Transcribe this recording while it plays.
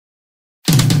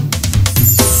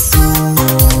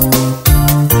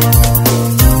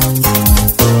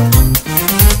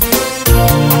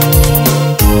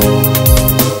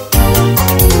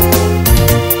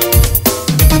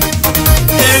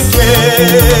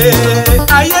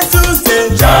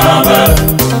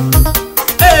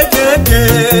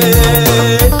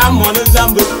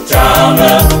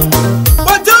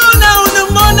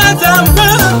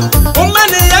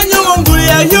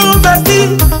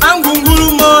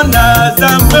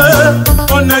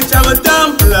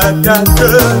platate.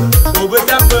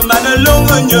 Obeta pe mana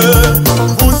longonye.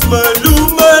 Bus me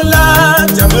lume la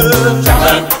chame.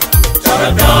 Chame, chame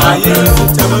dan. Aye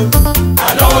chame.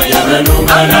 Alo ya me lume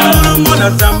la. Alo mona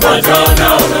zamba. Ajona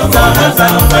ono Zamba mona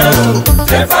zamba.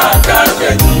 Tefa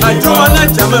kakeni. Ajona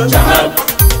chame. Chame,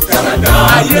 chame dan.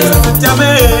 Aye chame.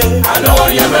 Alo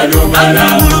ya me lume la.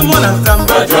 Alo mona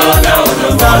zamba. Ajona ono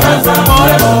mona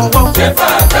zamba. Tefa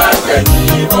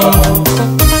kakeni bo.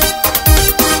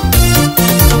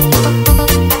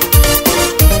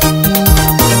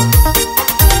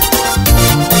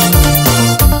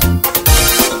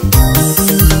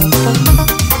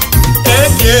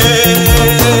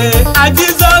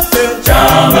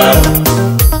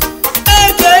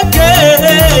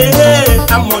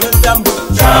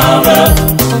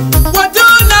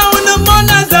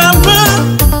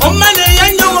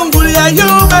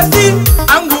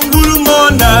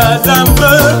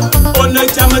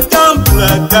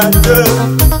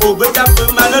 Obeta pe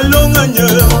mana longonye.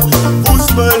 Bus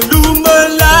me lume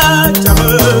la chame.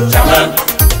 Chame,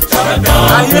 chame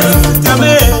dan. Aye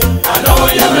chame. Alo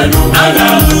ya me lume la.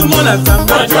 Alo mona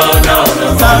zamba. Ajona ono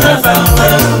mona zamba.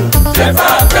 Tefa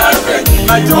kakeni.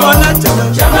 Ajona chame.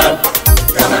 Chame,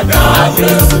 chame dan. Aye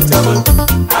chame.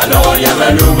 Alo ya me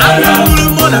lume la. Alo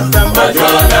mona zamba.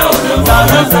 Ajona ono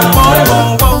mona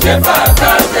zamba. Tefa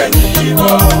kakeni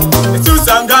bo.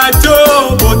 Susangajo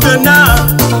botena.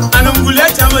 Anongule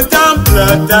chame temple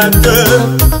tante.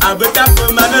 Abeta pe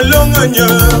mana longonye.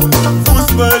 Bus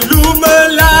me lume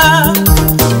la.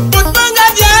 Botmanga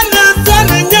diane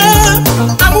sonenye.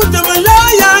 Amute me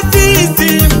loya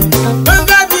titi.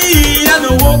 Banga bi ano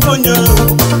wokonye.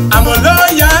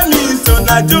 Amoloya mi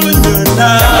sona jonye na.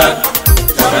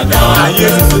 Chame dan. Aye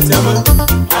chame.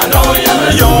 Alo ya me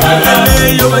Yo lume la.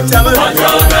 yo chame.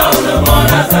 Ajona ono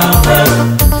mona zamba.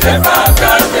 Tefa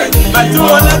kakeni.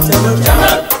 Ajona chame.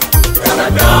 Chame, chame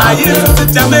dan. Aye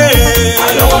chame.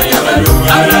 Alo ya me lume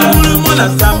la. Alo mona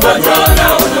zamba. Ajona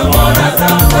ono mona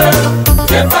zamba.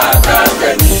 Tefa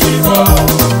kakeni bo.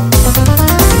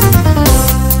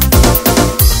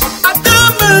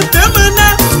 Temena,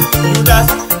 Judas,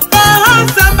 Bahan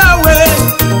Sambawe,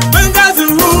 Bengazu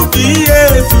Rubi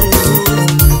Jesus,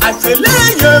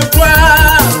 Atelier quoi?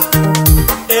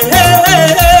 Eh eh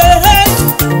eh eh,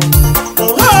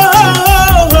 oh oh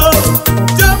oh oh,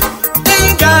 Jump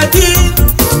Engadi,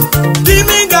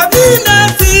 Diminga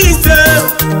Binatise,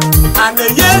 and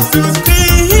Jesus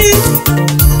Christ,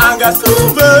 Anga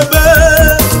Subebe,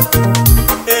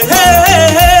 eh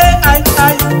eh eh, ay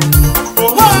ay.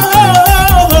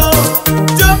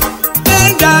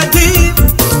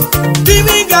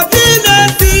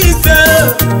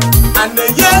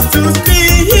 Jesus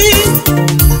Christ,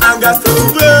 anga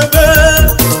subebe.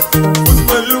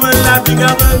 Usmalume la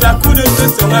bigaba la kude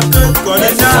kese wake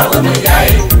kolena.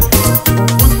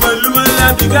 Usmalume la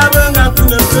bigaba la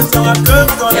kude kese wake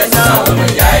kolena.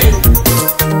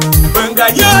 Benga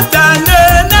yota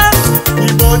nena,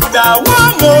 ibota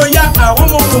wamoya,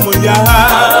 awomoya,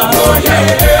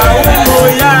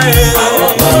 awomoya,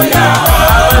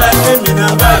 awala temina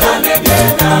bala,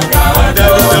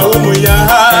 adabita awomoya.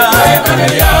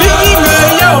 Bigi me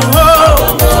ya ho,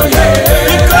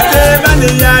 bikote bane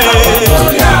ya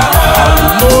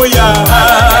moya,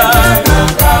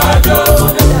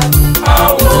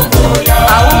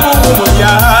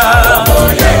 awomoya,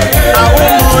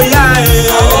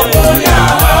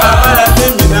 awala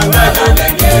temina ngajo,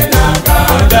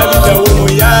 adabita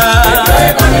awomoya.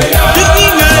 Bigi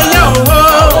me ya ho,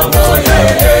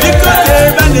 bikote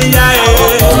bane ya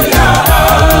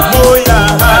moya.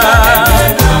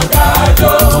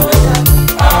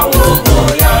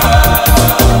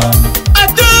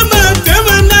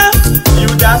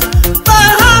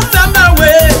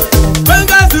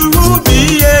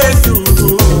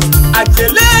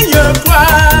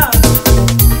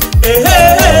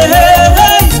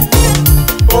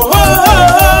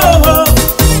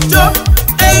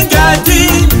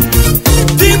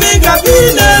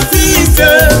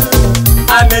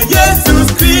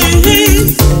 Jesus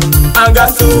Christ, anga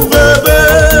subebe,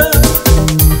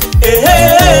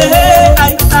 eh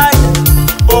ay ay,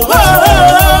 oh oh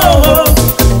oh,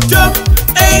 jump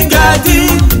engadi,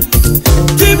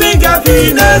 diminga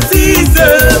binatise,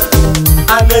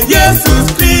 anga Jesus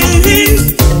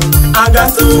Christ, anga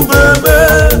subebe,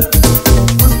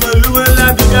 usmalume la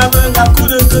bigaba nga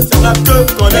kude kese nga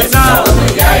kolena.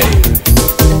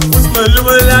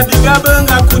 Usmalume la bigaba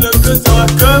nga kude kese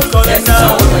nga kolena.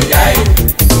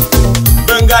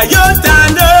 Benga yota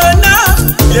nena,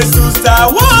 Jesus ta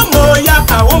womoya,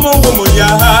 awomoya,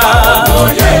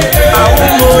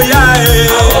 awomoya,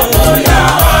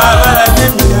 awala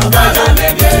temina ngajo,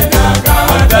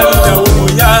 adabita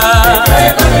womoya.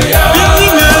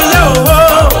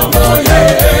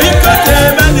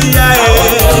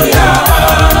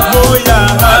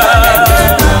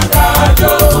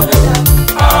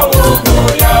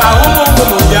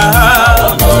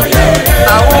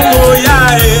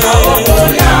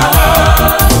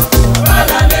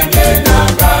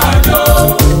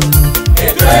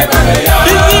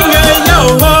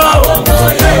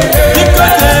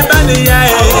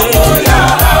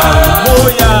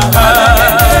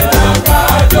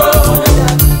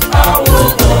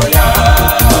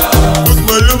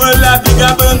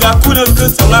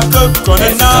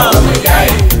 konena.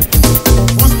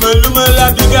 Bus me lume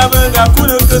la biga benga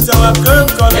kule ke sama ke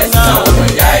konena.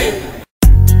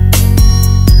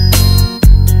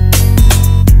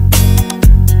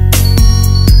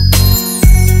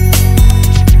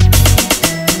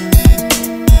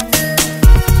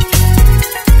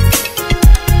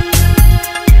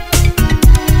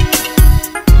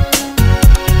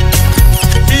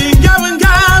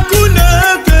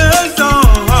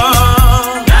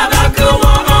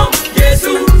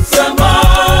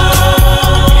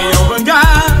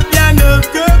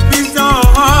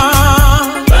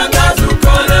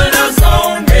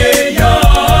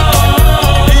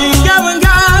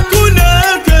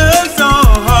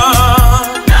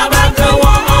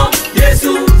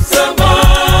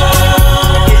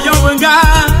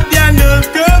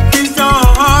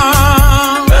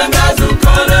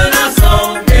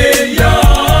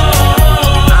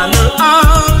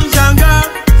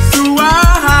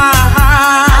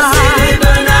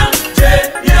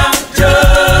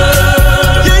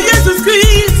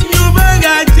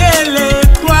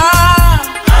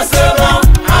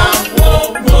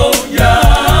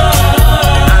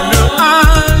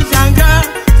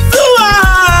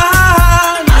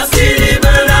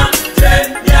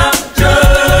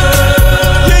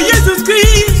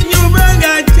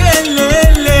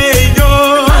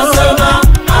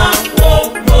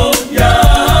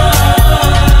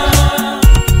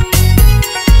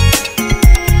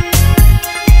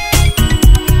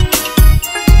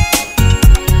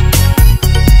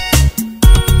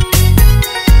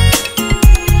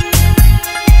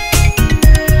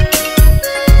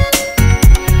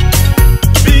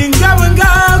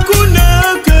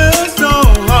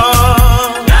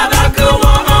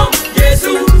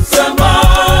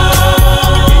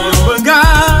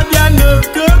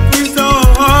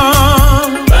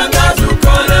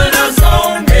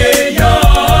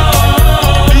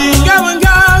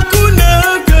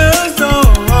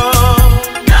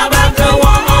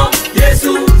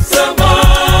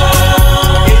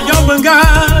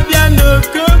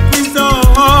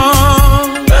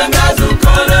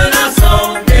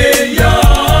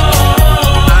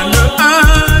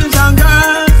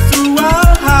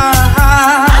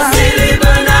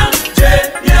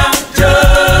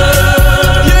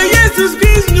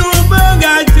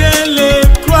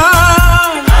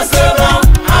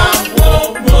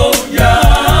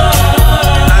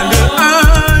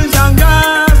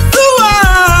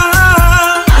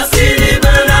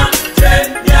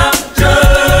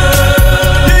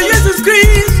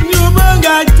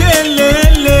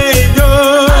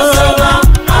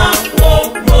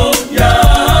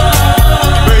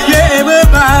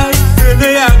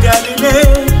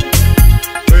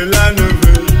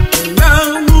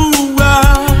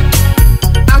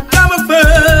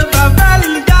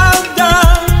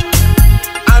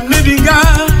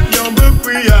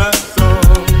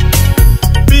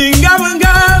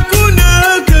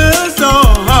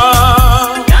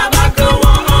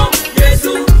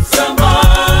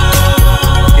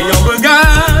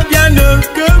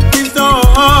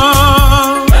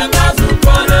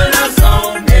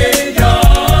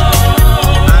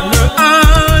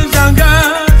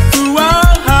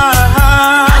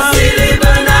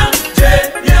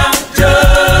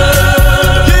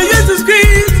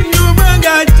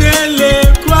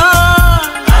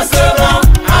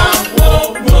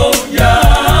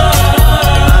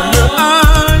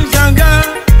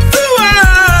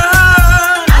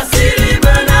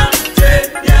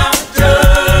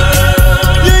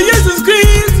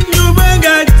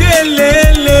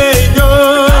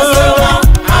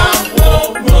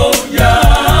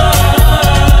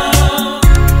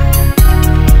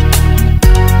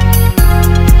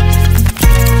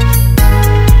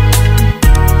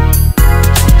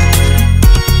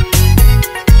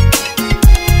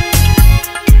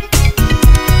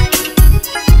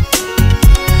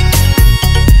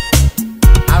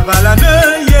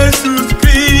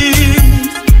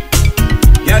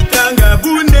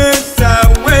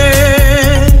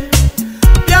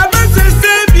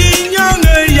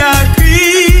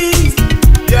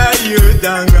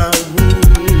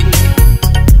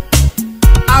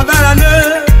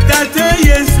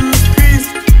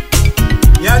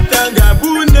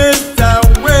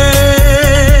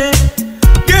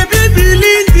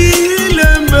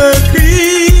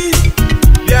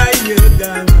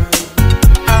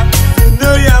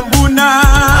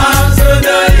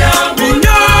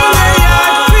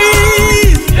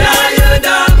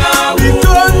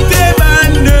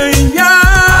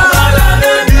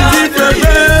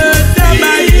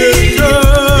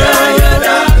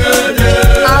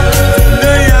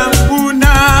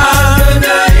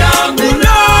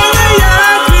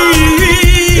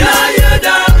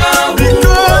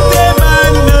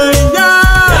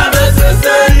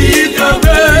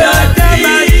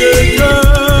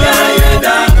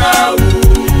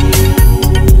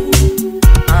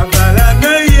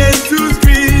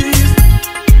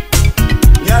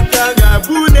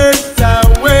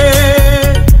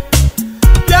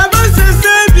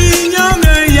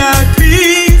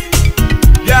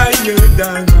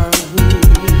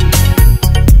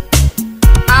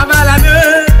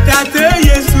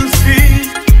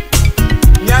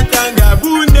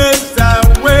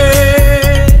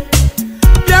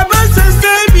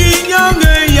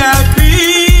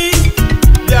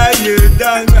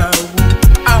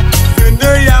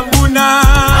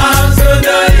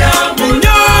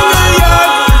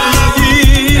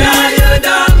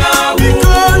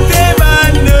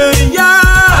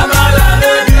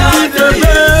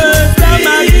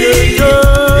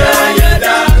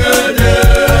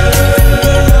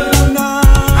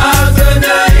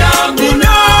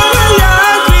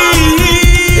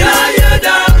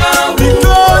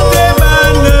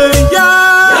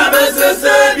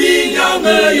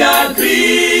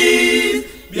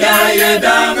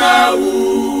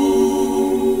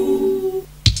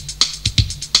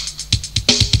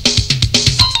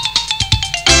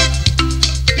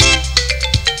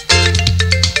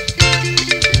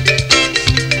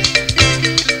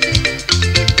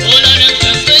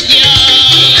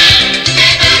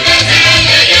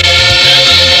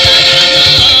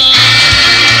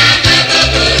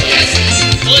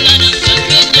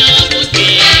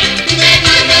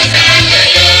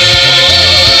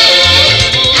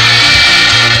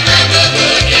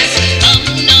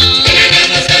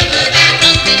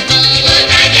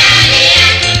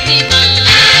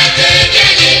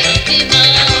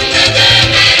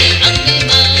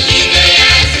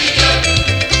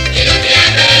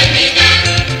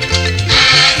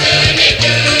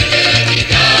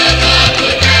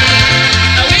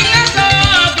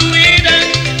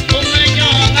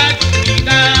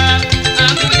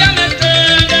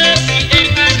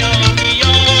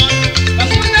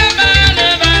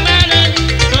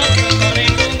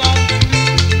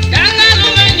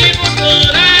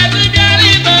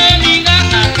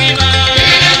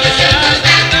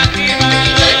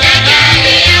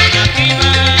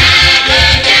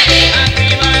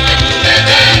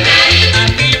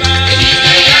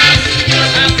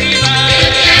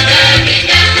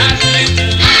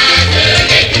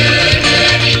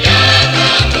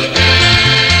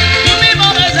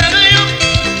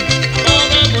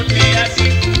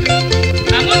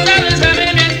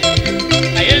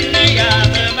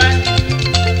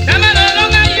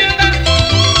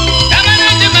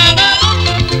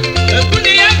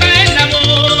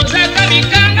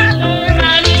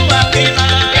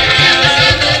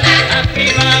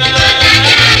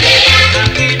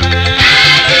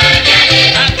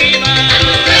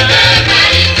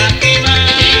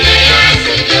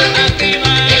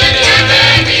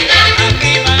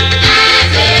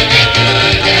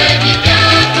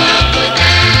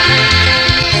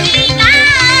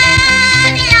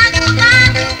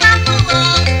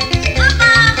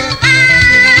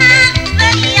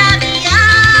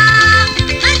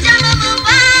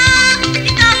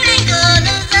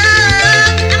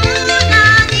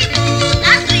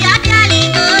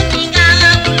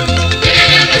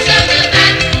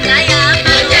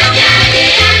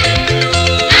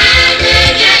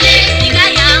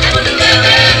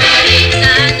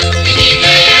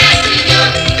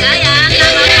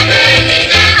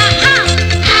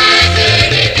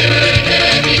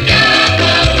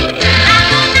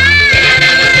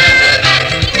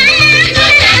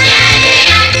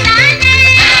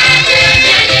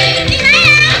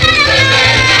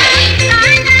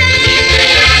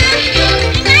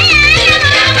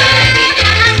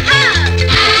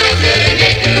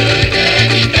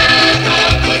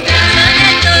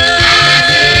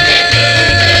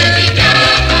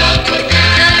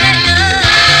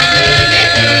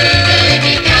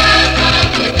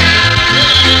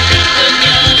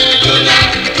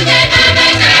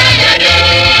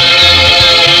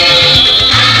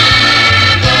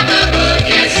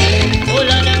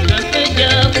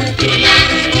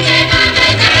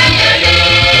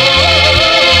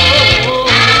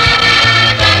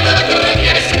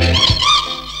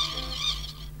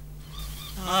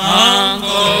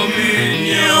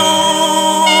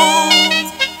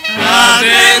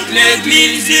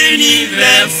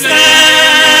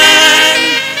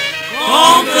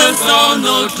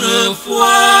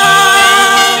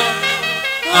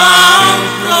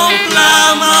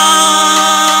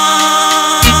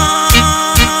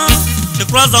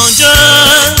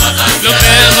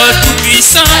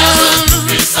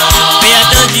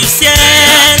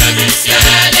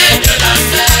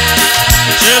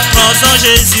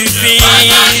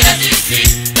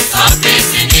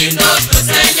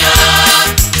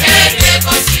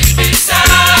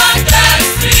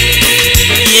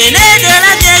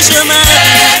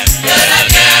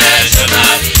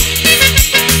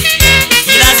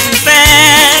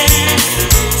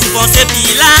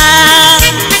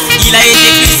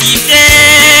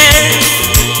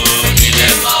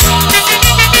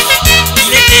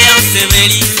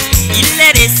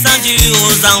 descendu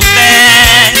aux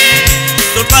enfers.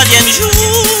 Au troisième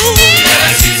jour, il a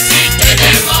ressuscité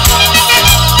des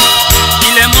morts.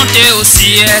 il est monté au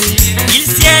ciel. Il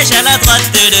siège à la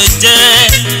droite de Dieu,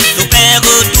 le Père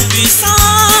Tout-Puissant.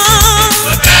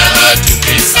 Le Père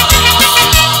Tout-Puissant.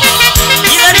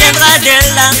 Il reviendra de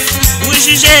là pour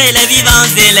juger les vivants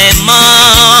et les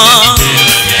morts. Il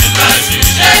reviendra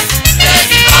juger les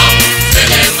vivants et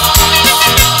les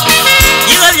morts.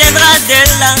 Il reviendra de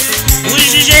là pour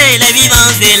juger les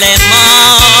vivants et les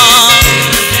morts. Il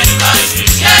reviendra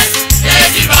juger les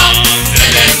vivants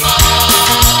et les morts.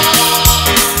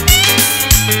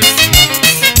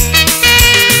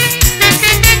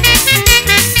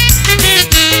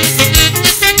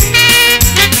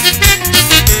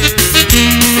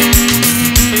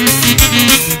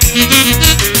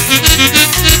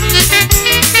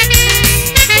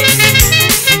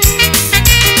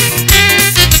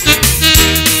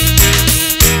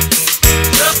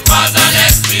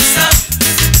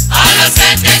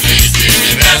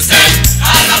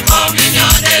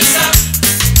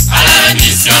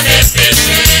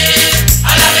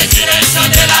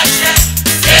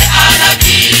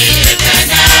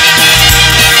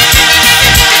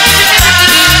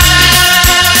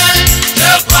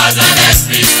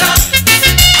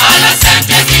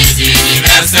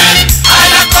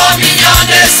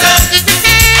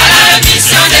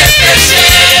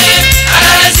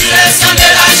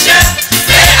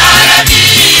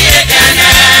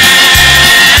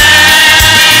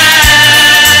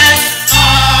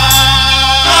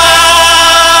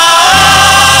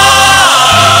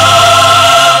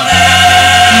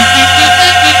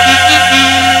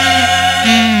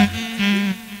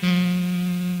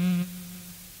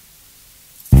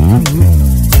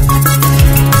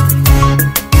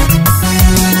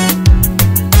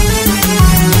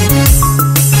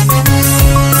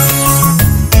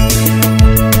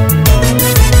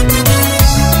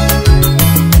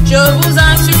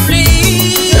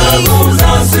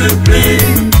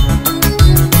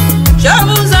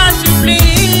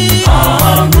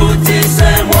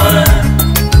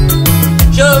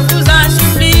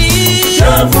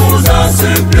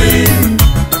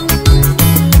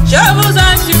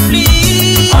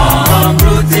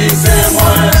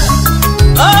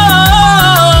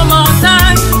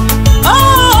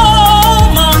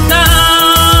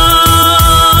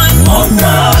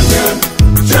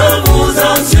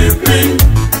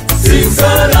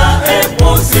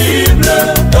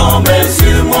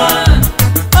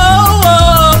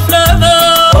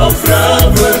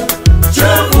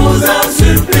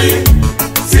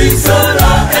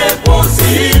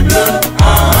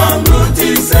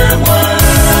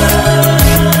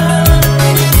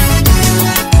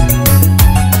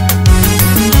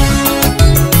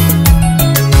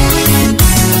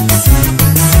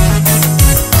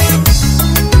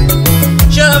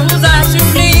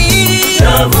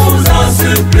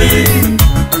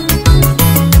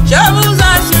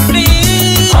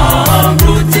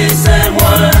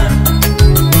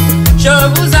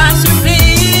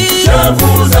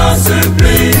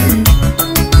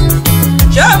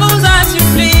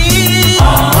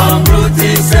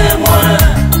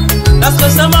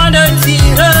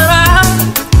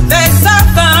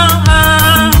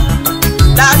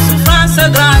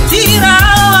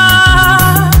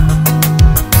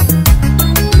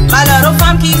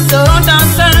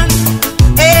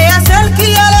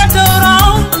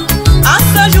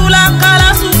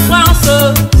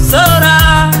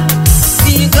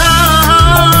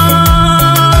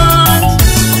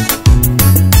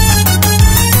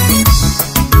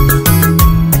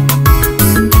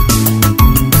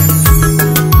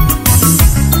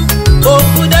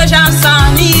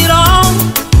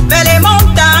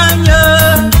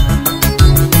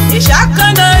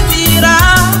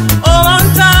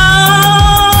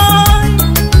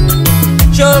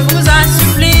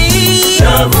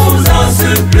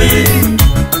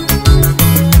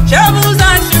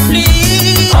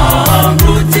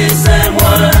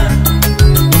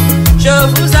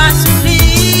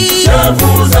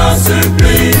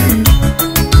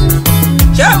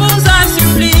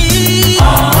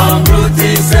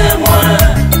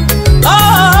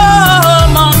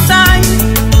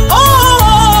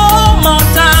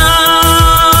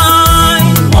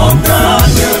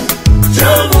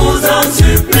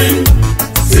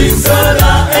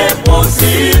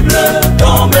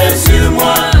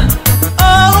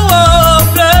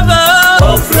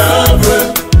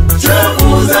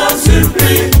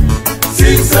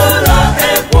 Si cela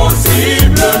est possible.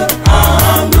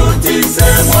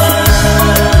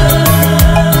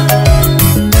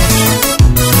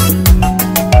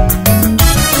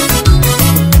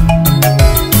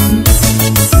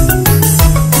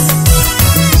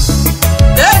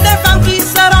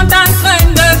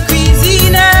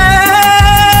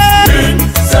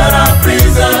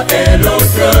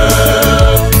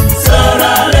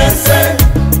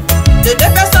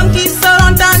 qui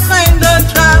seront en train de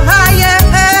travailler.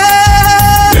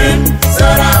 L'une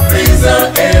sera prise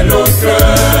et l'autre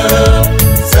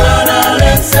sera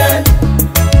laissée.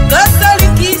 Que celui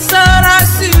qui sera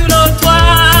sur le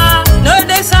toit ne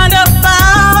descende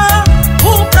pas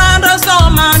pour prendre son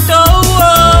manteau.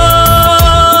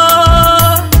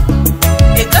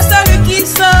 Et que celui qui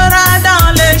sera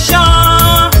dans les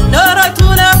champs ne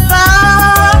retourne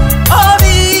pas au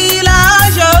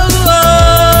village.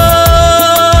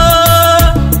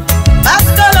 Parce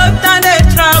que le temps des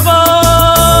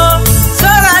travaux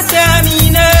sera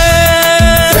terminé.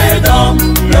 C'est donc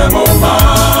le moment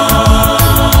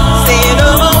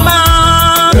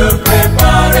de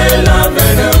préparer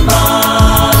l'avènement.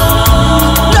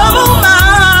 Le moment,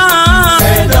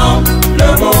 C'est donc le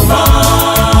moment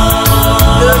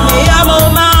le meilleur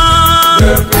moment.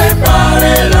 de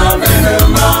préparer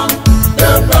l'avènement.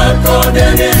 De pas qu'au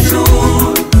dernier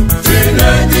jour, d'une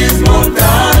 10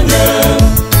 montagnes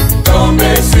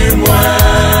tomber sur moi.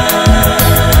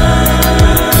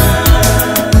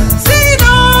 C'est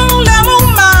donc le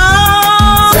moment,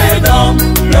 C'est donc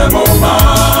le moment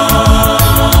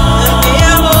le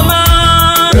meilleur moment.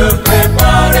 de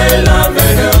préparer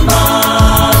l'avènement.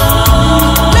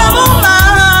 Le moment,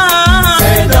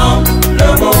 C'est donc le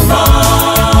moment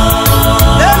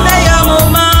le meilleur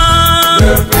moment.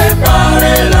 de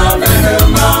préparer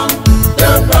l'avènement.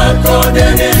 De pas qu'au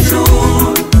dernier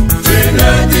jour, d'une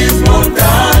 10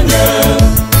 montagnes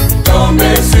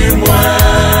tomber sur moi.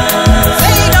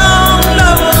 C'est donc le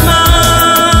moment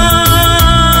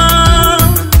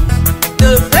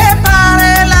de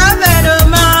préparer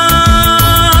l'avènement.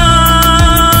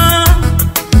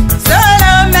 C'est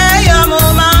le meilleur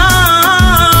moment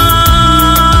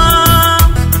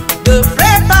de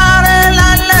préparer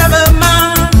l'enlèvement.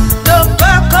 De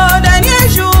peur qu'au dernier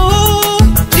jour,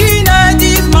 une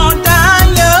 10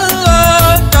 montagnes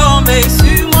tomber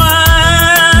sur moi.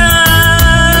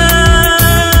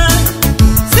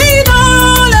 C'est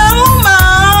dans le moment,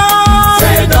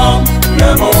 C'est donc le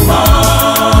moment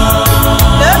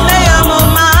le meilleur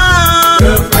moment.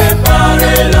 de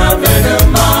préparer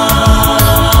l'avènement.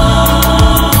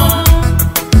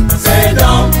 C'est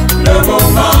donc le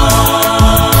moment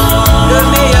Le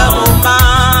meilleur de moment.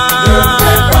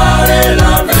 préparer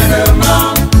l'avènement.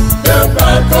 De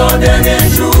pas qu'au dernier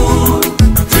jour,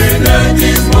 d'une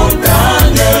 10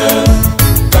 montagnes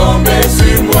tomber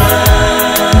sur moi.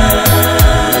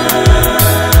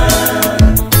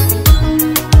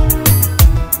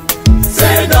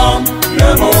 C'est donc le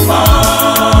moment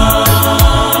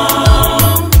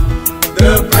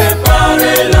de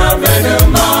préparer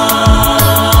l'avènement.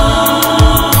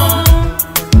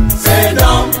 C'est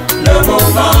donc le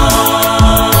moment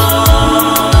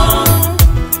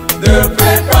de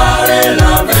préparer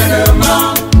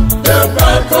l'avènement. De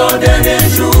pas qu'au dernier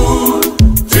jour,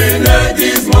 d'une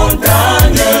 10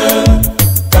 montagnes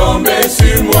tomber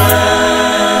sur moi.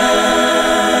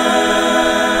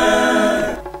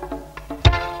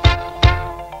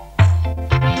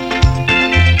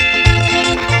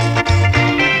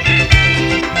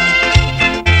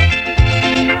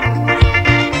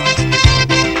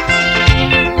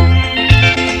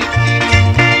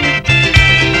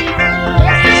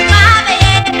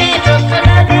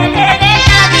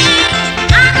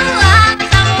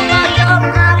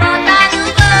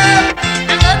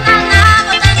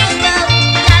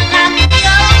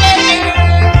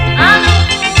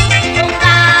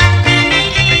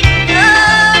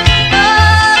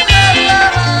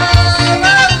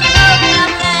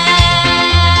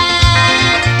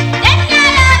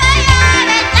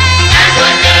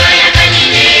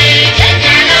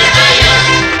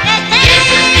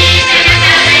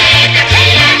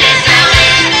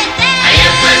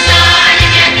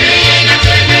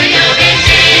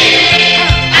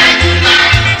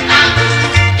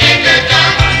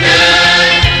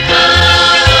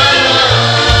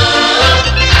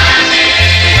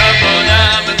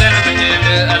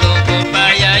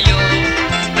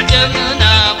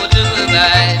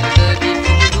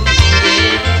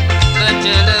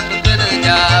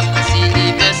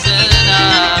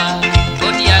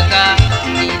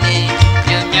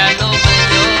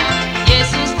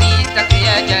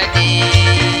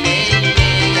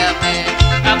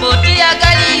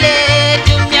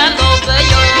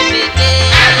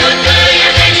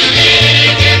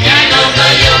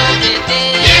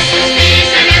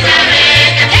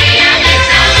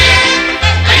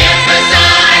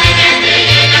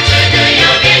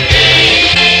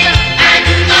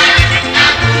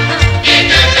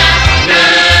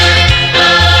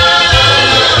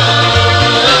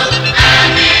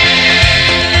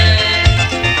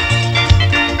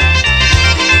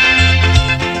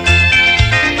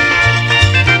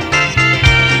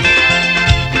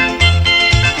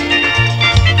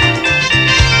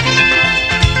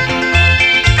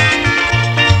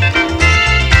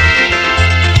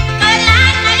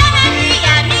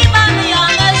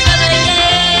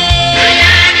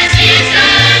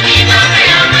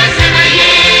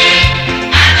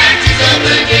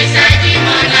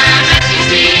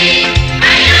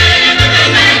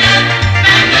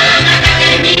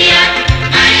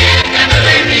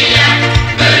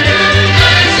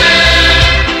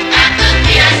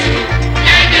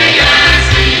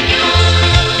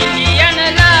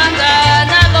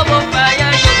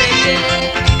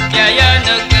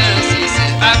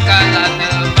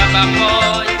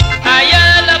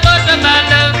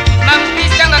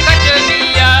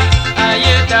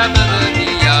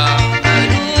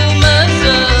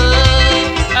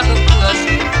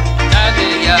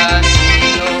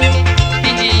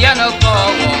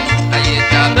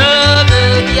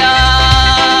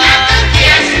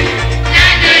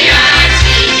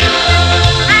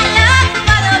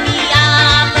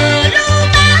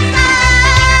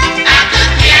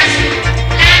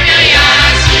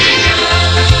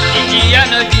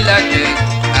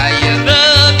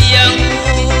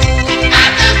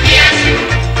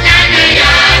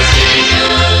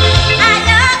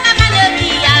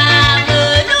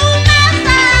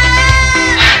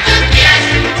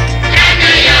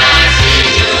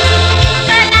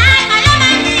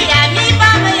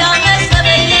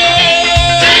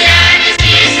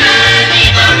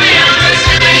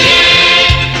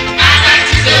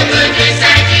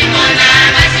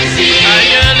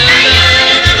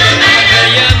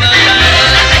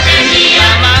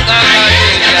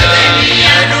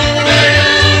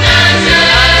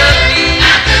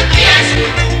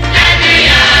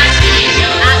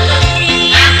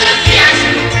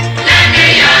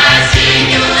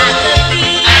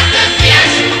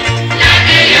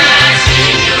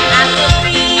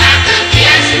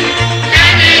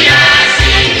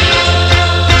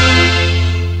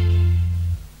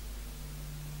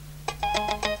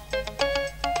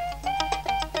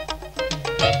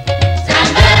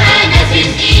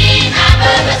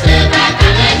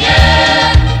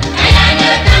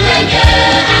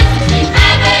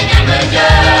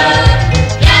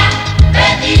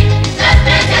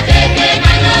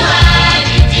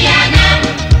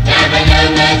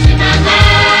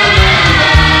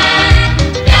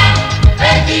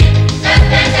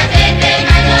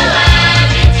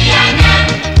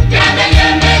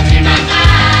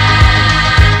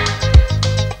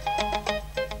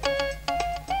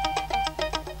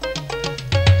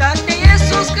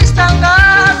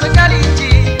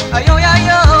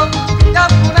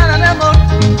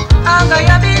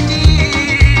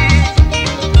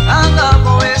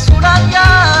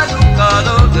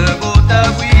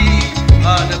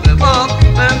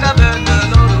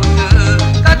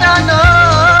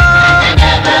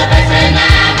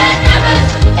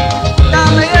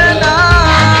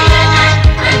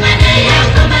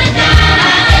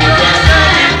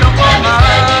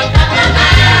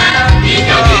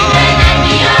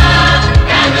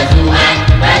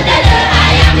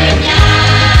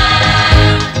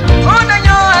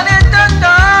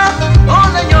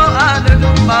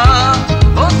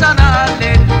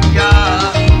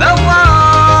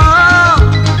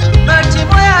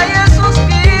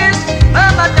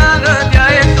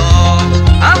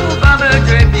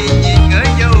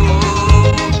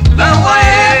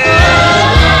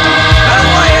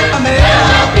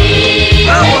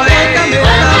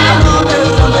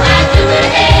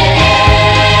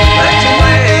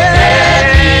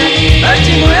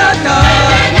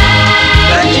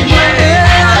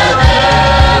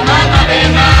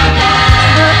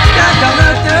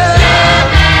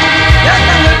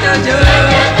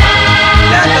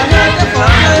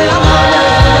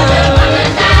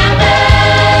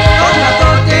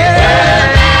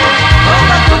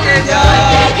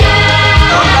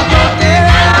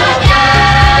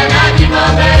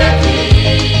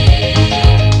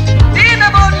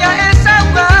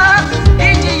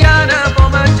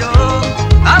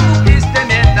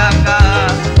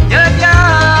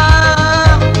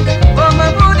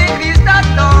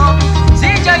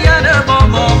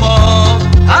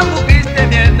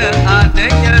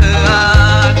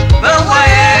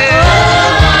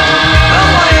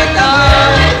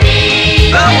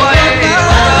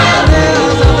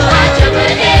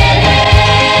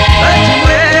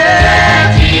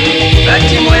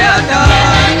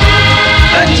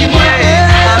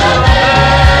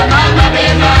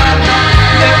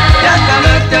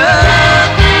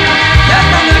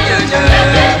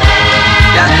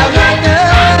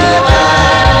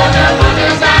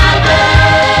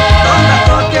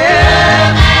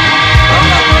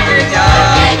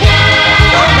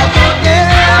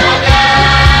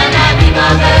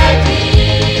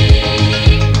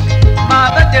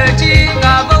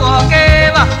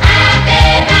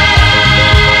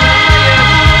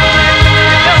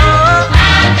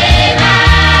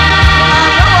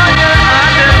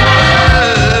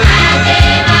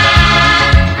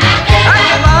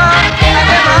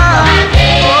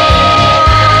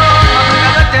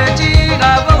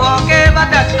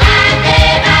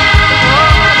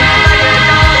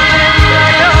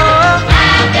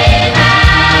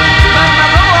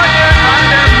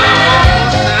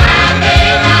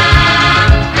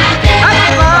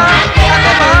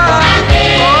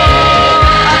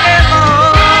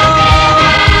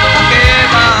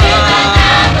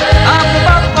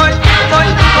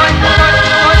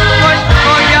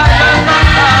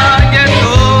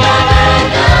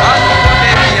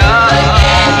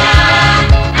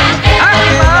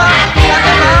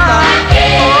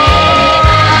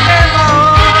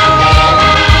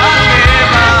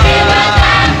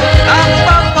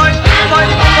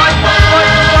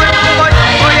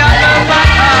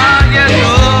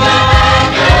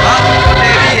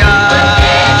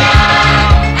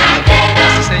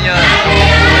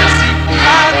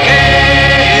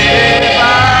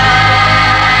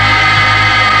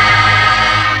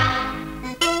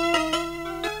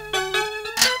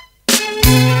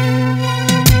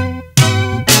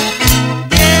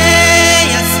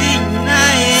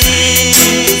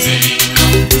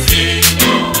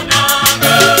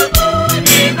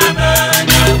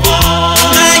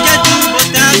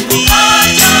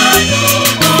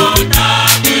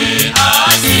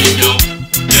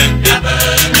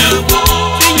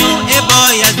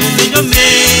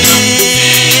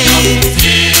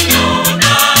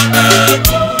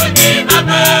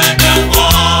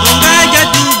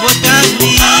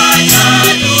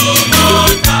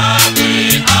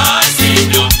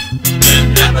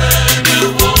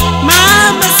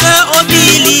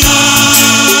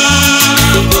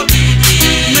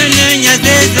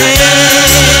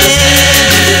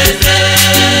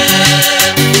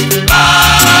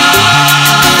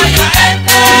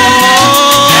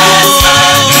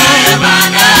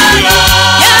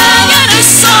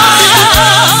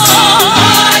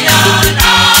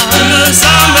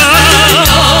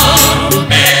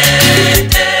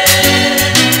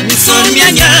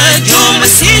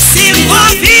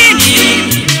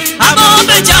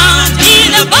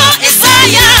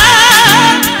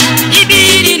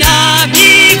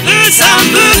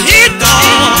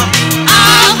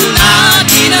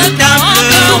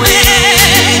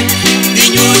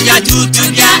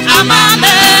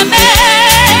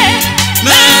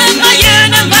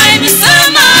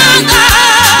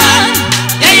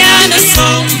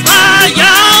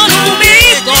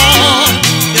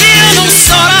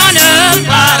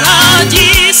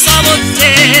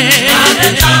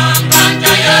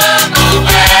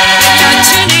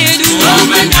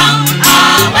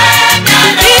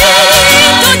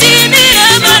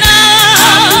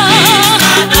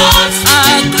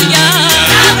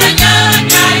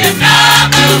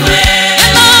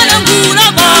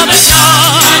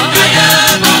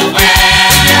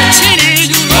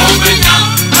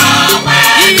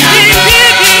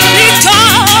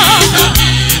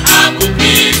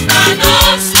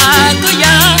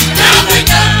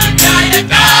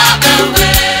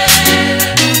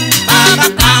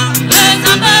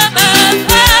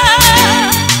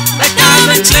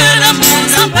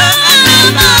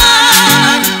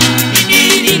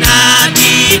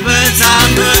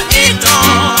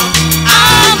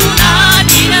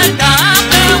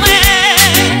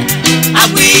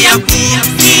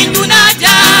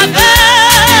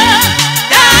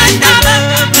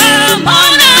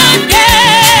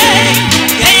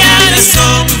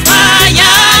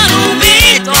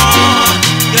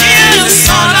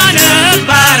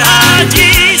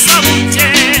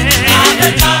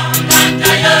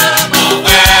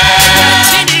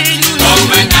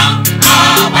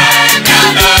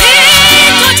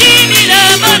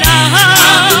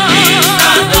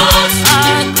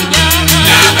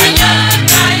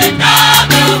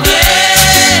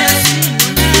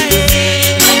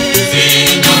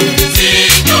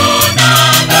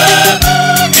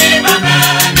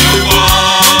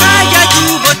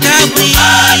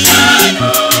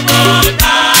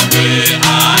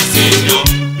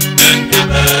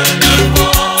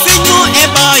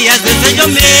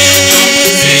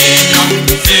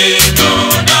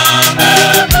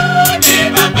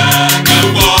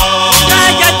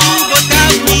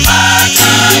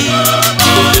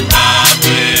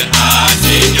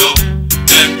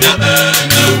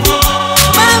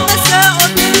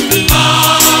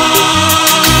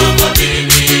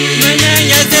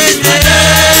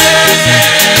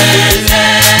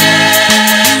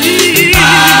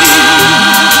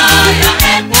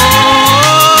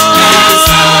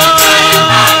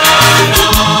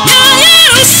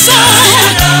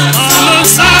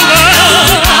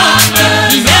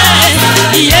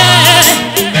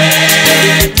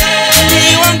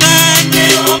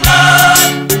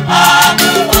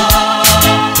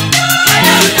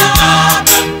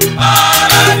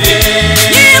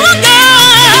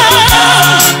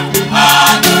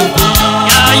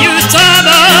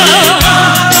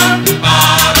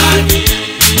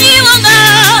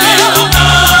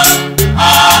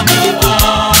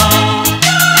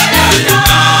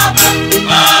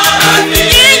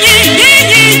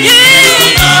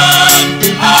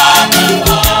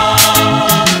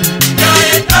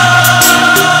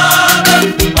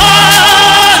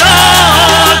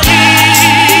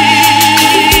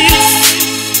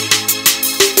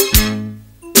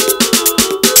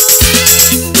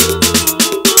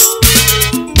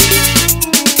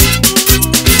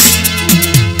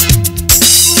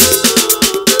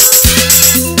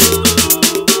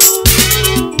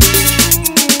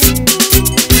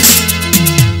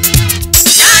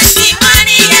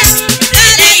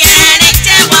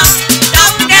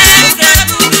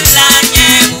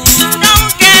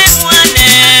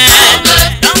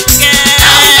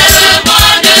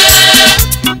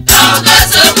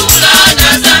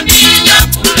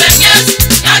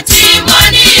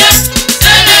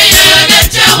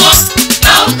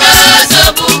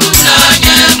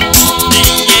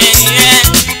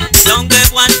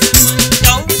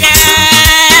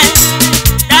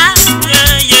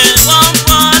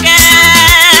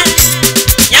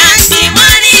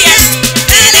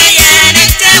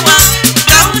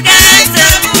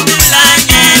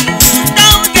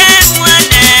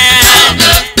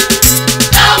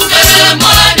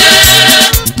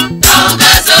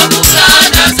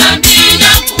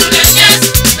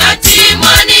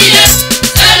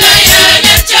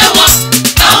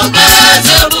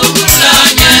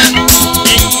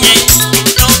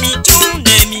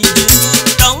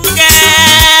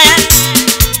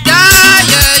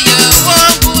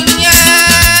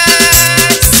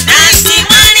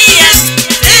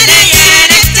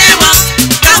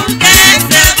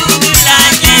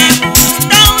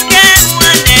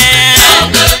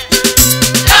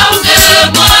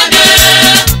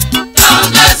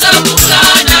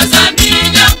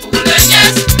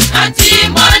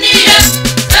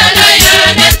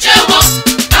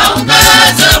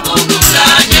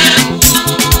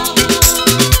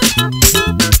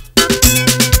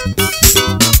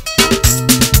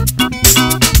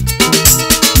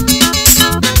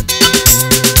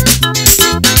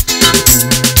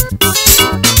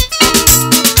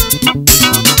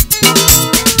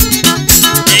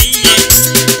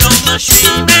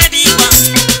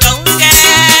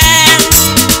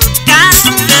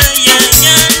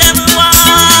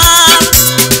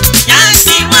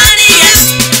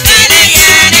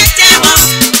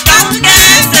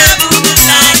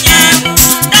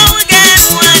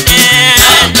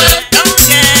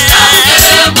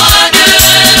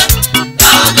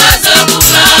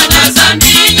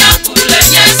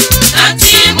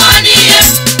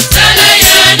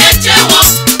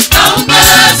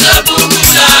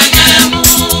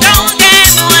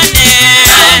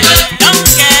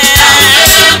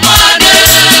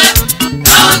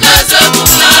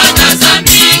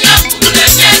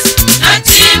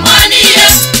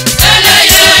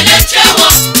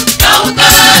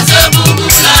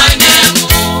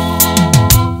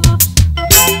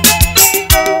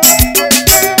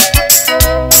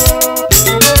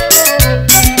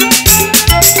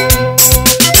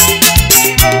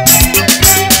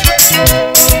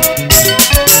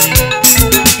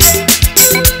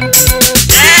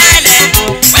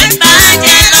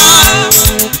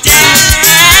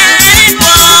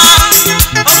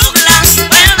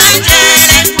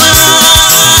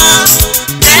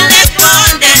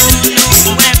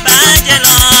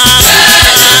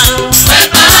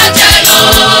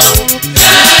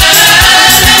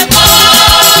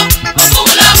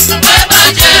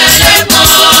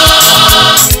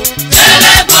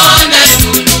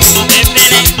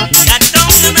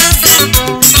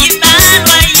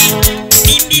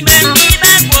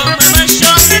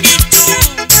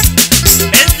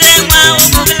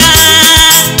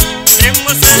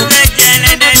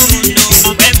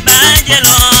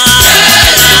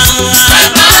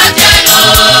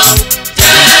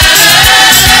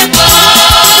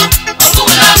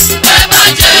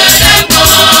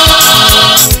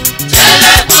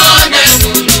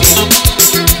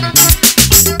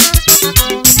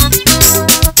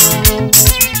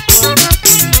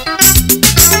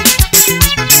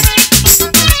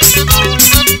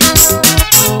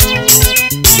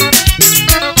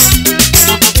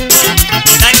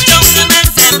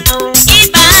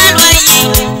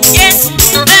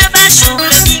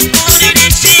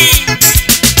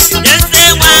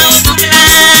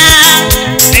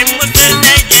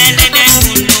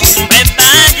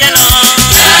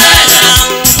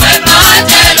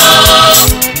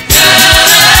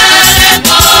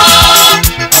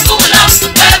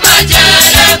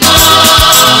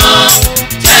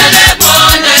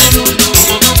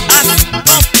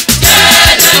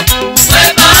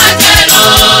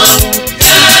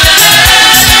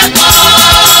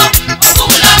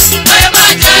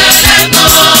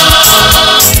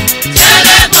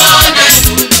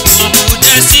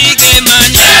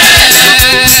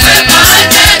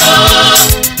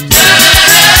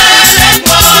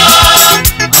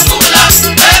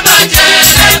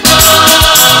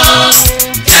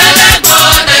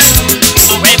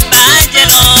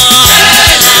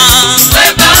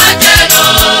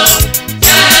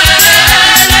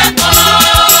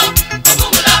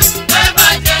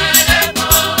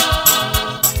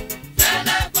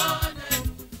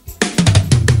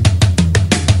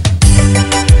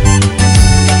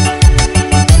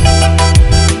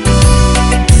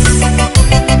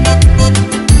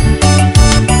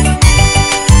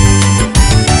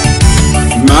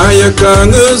 Maya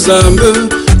kange zambe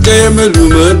Keme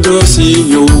lume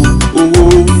dosi yo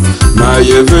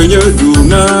Maya venye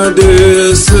duna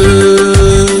dese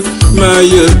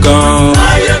Maya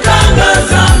kange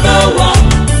zambe wa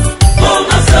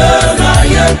Oma se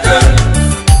maya ke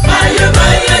Maya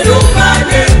venye duna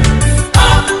de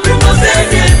Kuma se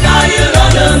nye taye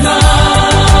lolema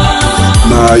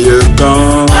Maya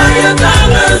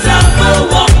kange zambe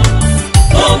wa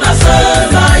Oma se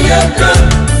maya ke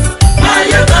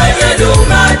Maya venye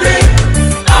duna de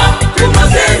Kuma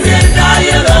se nye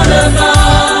taye lolema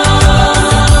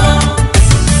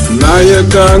Maya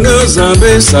kange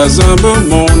zambe sa zambe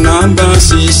mon amba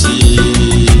sisi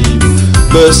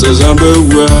Bese zambe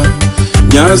wa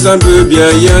Nya zambe bia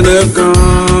yane kan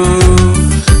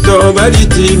Toba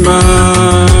ditima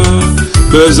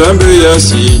Be zambe ya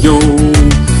siyo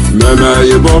Mama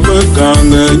ye bombe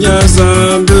kange nya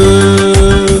zambe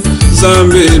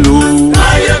Zambe lo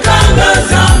Maya kange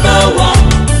zambe wa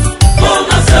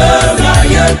Oma se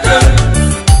maya ke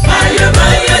Maya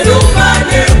venye duna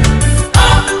de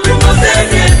Kuma se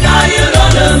nye taye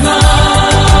lolema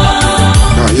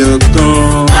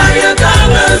Maya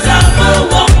kange zambe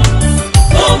wa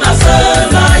Oma se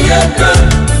maya ke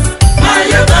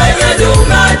Maya venye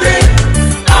duna de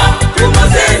Kuma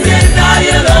se nye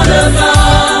taye lolema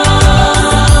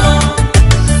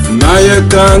Maya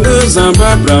kange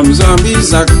zamba bram zambi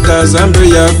zaka zambe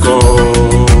yako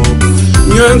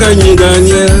Nyanga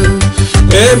nyiganye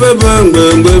Ebe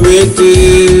bengbe bete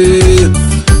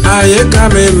Aye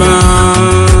kamema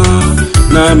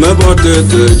Na me bote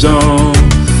te jan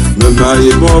Me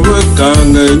maye bobe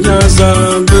kange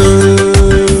nyazambe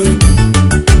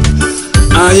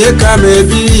Aye kame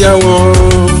biyawo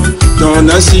Ton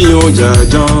nation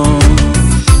jajan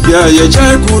Bia ye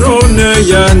jai kurone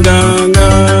yandanga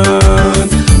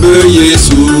Be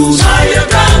Yesus Maya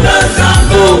kange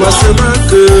zambe O wa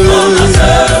masemake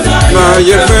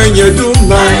Maye venye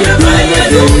duma Maya venye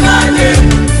duna de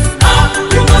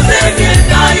Kuma se nye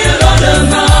taye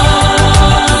lolema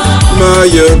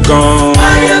Maye kan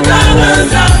kange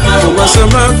zambe O wa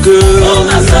masemake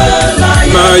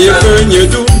Maye venye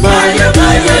duma Maya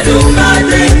venye duna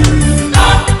de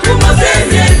Kuma se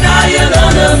nye taye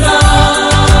lolema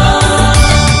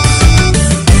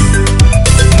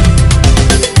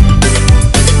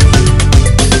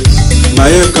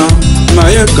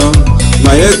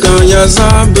Maye kan ya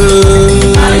zambe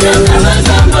Maya kange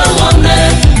zambe wa me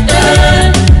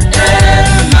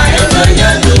Maya venye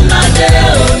duna de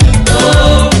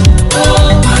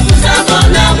Akusa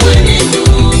bona mwini du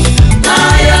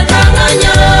Maya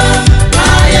kange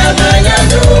Maya venye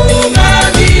duna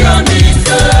diyo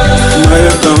nise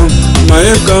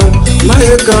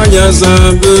Maye kan ya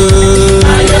zambe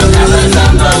Maya kange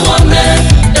zambe wa me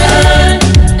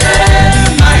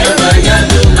Maya venye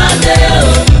duna de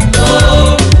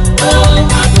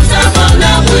Akusa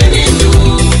bona mwini du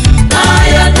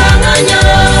Maya kange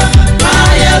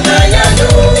Maya venye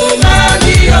duna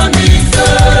diyo nise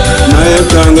Maye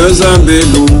kange zambe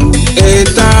lo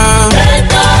Eta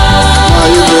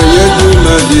Maye venye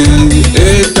duma de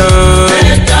Eta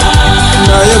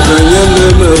Maye venye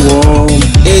meme wo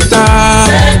Eta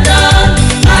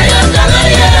Maya kange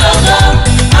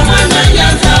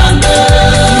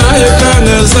Maye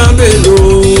kange zambe lo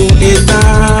Eta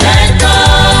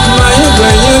Maye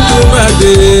venye duma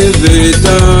de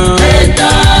Veta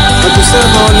Akuse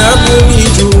mona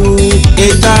kumiju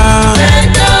Eta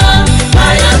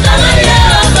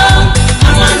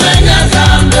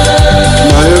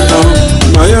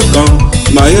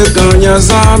Maye kan ya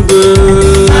zambe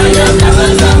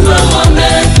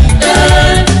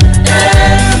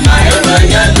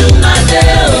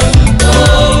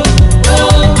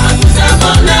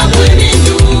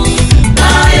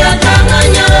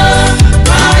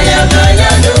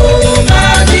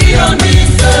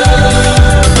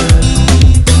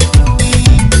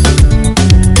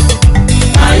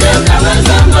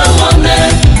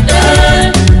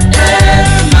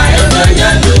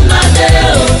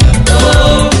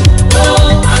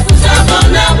Akusa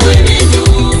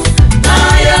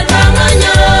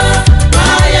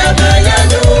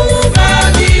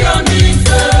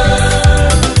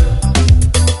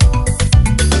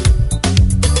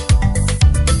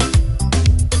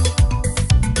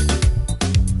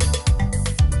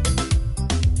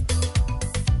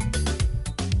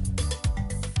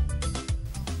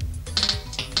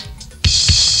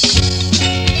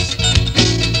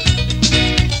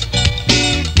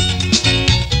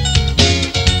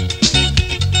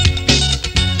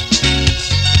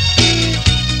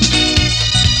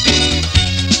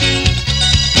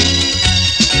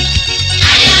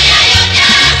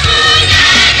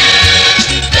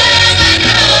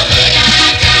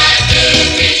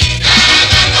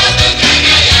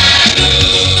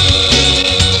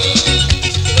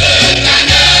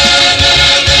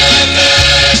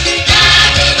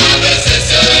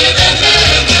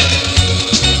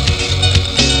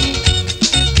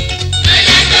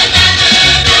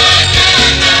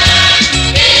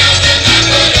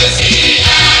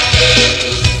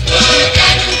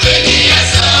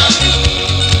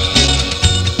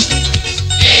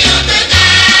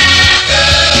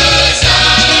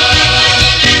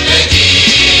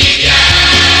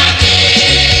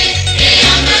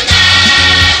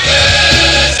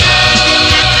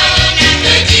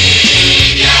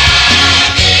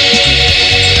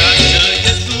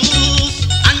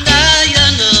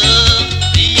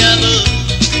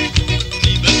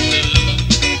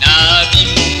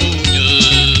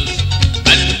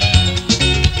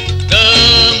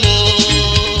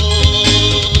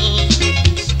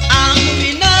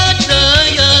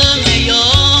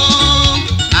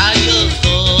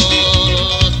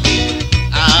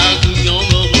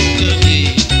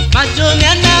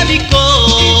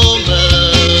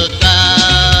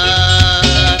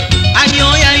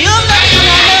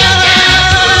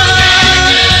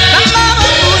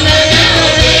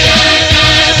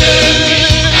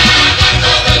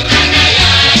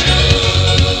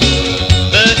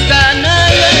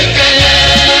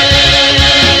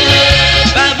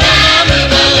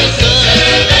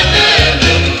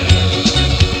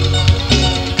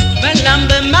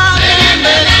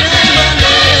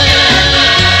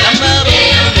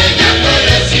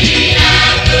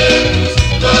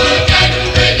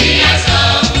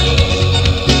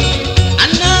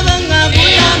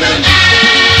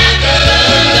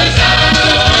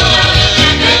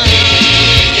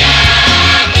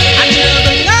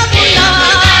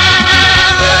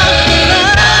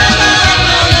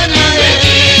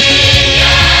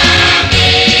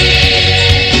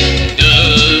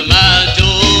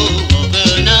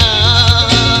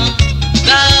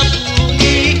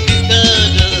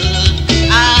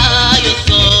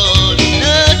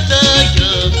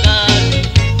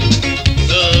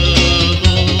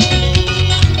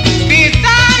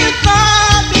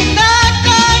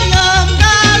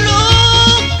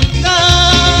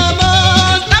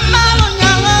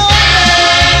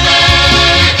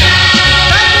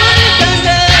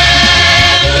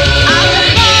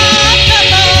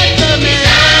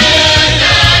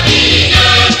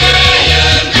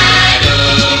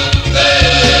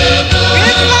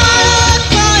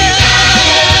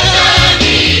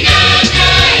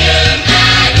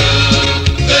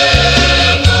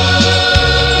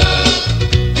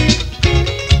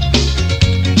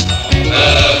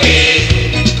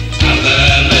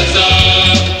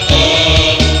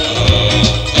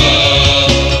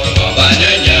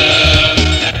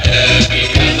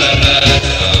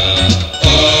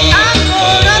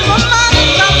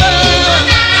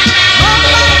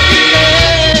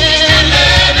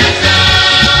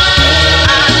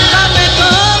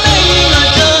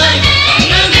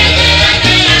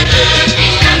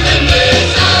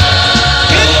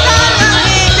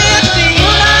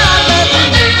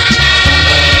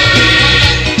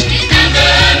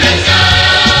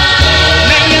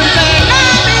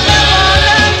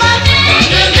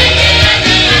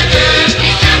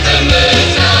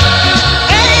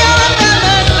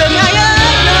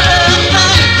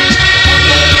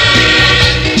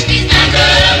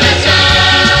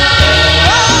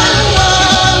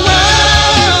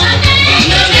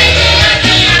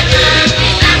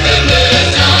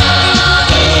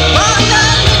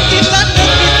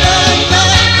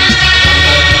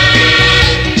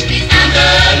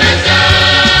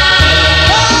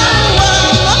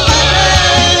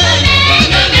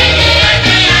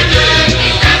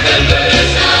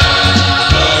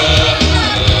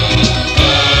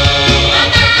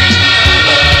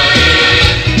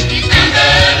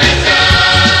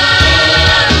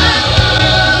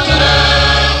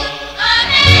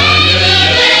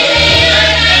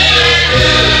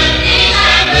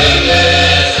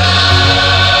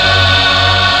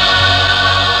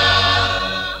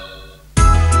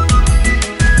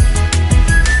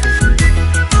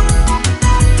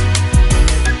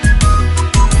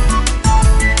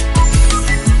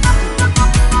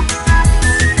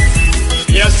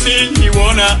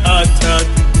signuna atat,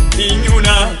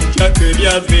 signuna chaque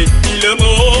biave, il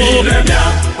mot. Il est bien,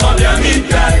 on vient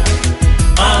mitaille,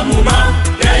 un moment,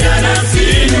 y'a un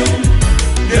signe.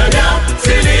 Il est bien,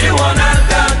 c'est les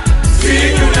wanata,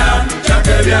 signuna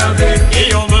chaque biave.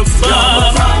 Et on me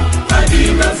fa, pas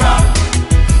dit me fa,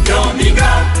 yon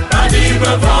miga, pas dit me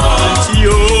fa.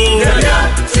 tio. Il est bien,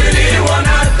 c'est les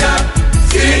wanata,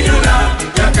 signuna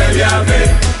chaque biave.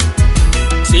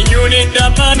 Signuni da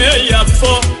mane ya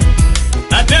fo,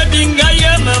 ate dinga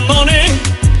ya mamone.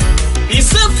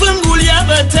 Isa fungulia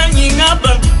batangi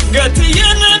ngaba, gati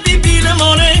yana bibi le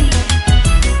mone.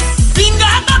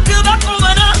 Dinga baka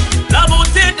bakomana, la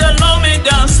beauté de l'homme est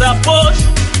dans sa poche.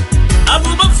 Abu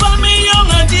bafami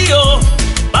yonga dio,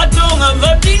 batonga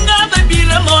vatinga baby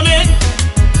le mone.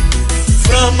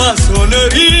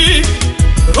 Franc-maçonnerie,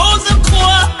 rose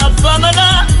croix à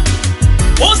famana.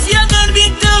 Aussi à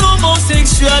l'invite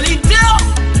l'homosexualité,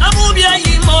 amour bien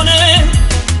y monnaie.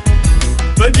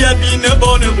 Pedia bine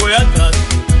bonne boyata,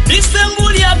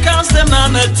 Istanbulia quand c'est ma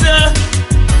mère.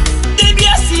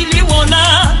 Debia sili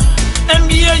wona,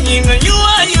 mbia yinga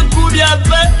yuwa yukubia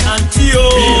pe antio.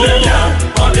 Il est bien,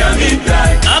 on vient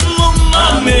mitaille, Amu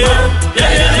mame,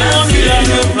 yaya yongira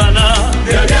ngefana.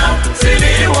 il est bien, c'est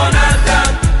les wanata,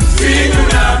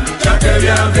 signuna chaque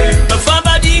biave. Bafa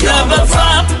badinga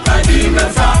bafa, Pas dit me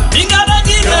fa, binga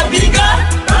badinga binga.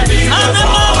 pas dit me Ana fa.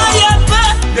 mama yafa.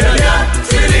 Derrière,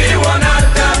 c'est les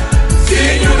wanata,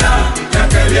 signuna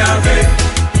chaque biave.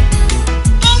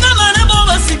 Monga mana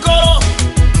boba sikoro.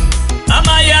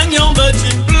 Ama yang yomba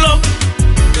diplôme.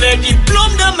 Les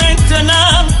diplômes de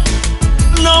maintenant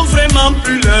n'ont vraiment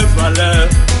plus leur valeur.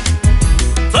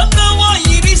 Vanga wa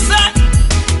yirisa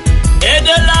et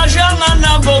de l'argent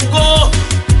en abogo.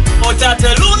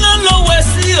 Otateluna lo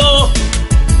wesio.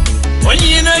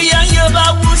 Onyina ya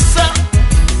yoba wusa.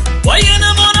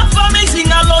 Wayena mona fami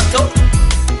singa loto.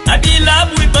 Adila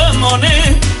bwibe mone.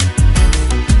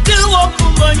 Tiwa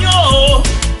kumbanyo.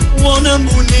 Wona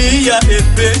mbuni ya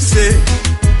EPC.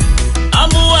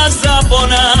 Amu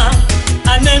azabona.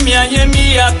 Anemia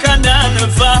yemi ya kanda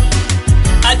neva.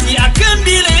 Adi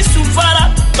akembile soufara.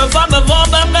 Beva me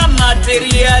vomba me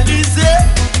matérialiser.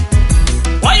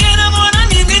 Wayena mona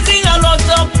nini singa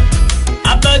loto.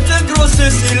 Abete grosse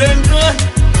cylindre.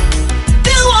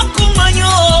 Tiwa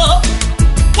kumbanyo.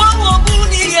 Wawo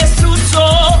buni yesuso.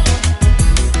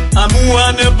 Amu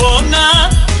anebona.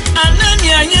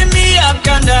 Anemia yemi ya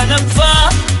kanda neva.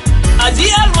 Adi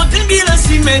almotimbile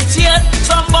cimetière.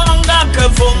 Sambanga que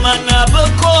vomana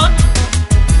bekot.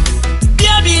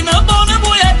 Biabina bona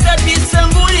boya tati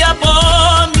sembuya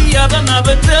bombi ya bana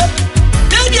bete.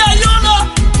 Debia yono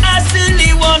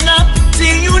asili wana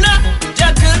sinyuna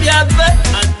jakebia be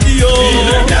antio. Il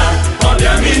est bien, on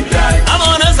vient mitaille,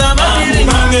 Amona zama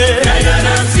biringe. y'a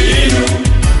un signe.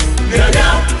 Il est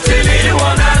bien, c'est les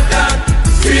wanata,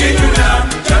 signuna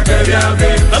chaque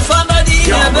biave. Bafa badinga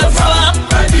Yon me bafa. fa,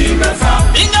 pas dit me fa.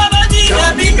 Binga badinga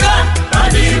binga. Pas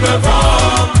dit me fa.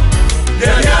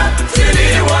 Derrière, c'est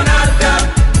les wanata,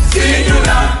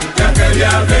 signuna chaque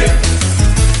biave.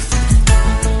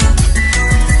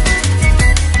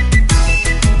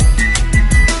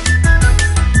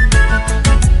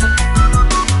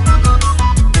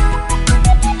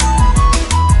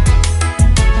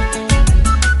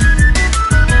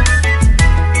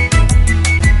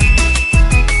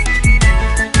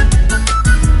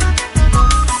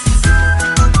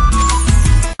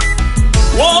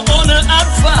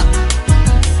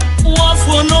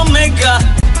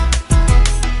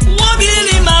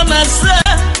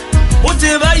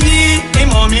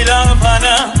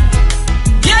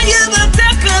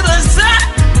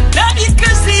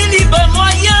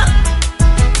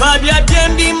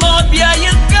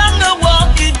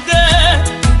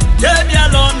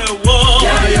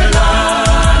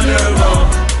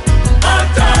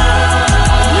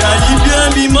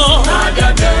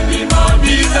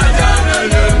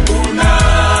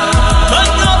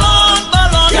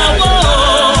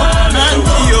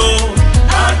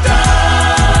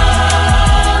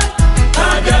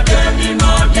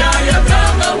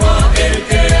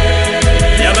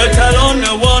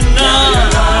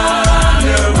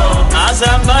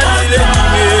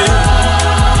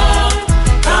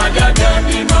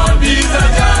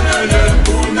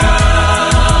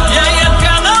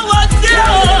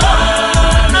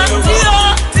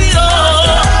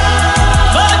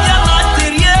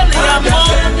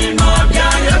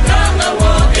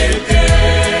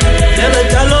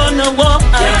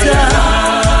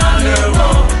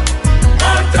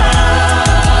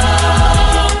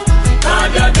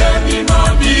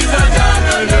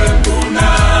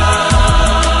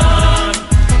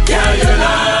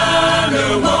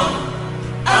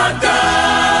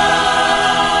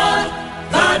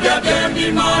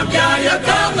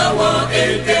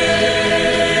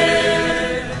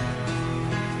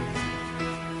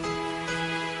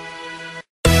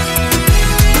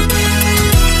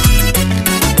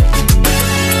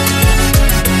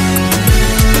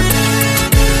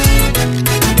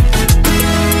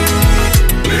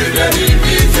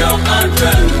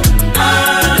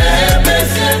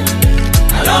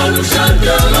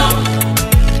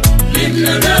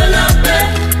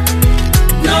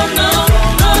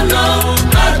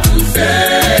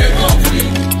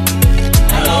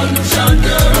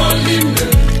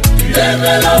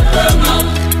 développement,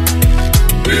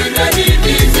 plus de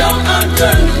division entre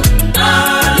nous.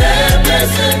 Allez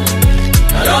baisser,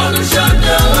 alors nous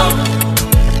chanterons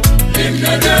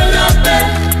l'hymne de la paix.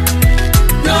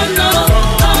 Non, non,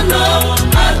 non, non,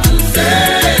 à tous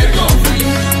ces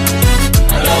conflits.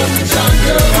 Alors nous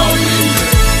chanterons l'hymne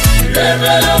du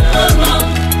développement.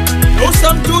 Nous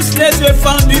sommes tous les yeux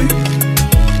fendus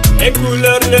et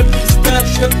couleur de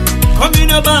pistache, comme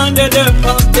une bande de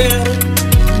panthères.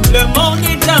 Le monde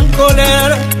est en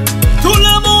colère, tout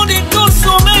le monde est au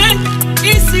sommet.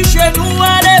 Ici chez nous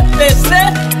à l'EPC,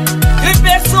 et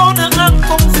personne en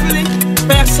conflit,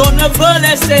 personne ne veut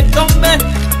laisser tomber.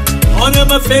 On ne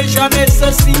me fait jamais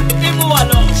ceci, et moi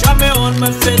alors jamais on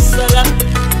me fait cela.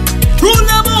 Tout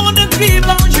le monde crie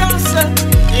vengeance,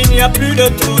 il n'y a plus de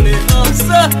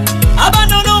tolérance.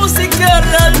 Abandonnons ces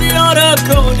querelles,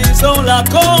 reconnaissons la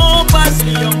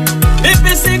compassion.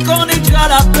 L'EPC connaîtra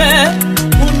la paix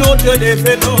pour notre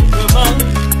développement.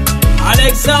 À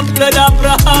l'exemple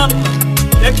d'Abraham,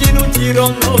 de qui nous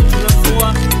tirons notre foi,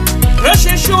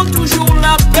 recherchons toujours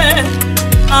la paix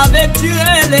avec Dieu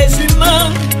et les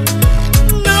humains.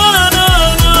 Non, non,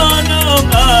 non, non,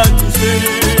 à tous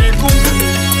ces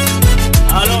conflits.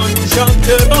 Alors nous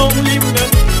chanterons l'hymne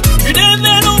du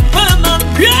développement.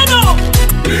 Bien non.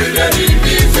 Plus de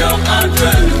division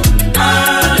entre nous.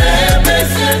 Allez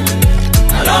baisser,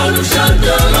 alors nous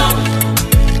chanterons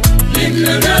l'hymne de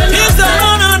la paix.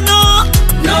 Non, non, non.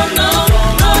 Non, non,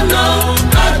 non, non,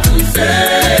 à tous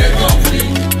ces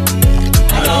conflits.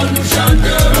 Alors nous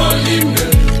chanterons l'hymne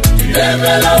du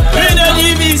développement. Plus de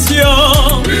division.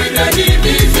 Plus de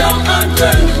division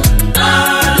entre nous.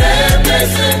 Allez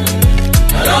baisser,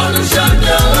 alors nous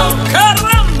chanterons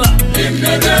Caramba. l'hymne de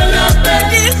la paix.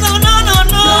 Non, non, non,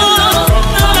 non. Non,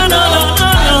 non, non,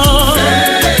 non, non.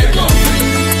 C'est conflit.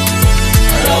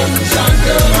 Alors nous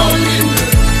chanterons l'hymne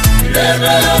du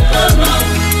développement.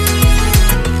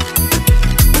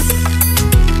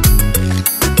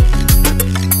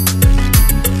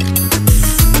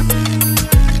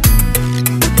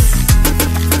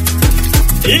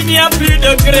 Il n'y a plus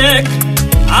de Grecs,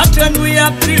 entre nous il n'y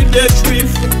a plus de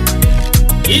Juifs.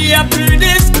 Il n'y a plus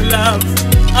d'esclaves,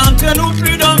 entre nous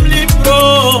plus d'hommes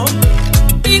libres.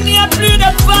 Il n'y a plus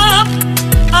de femmes,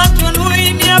 entre nous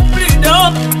il n'y a plus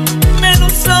d'hommes. Mais nous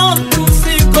sommes tous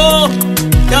égaux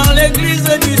dans l'église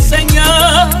du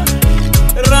Seigneur.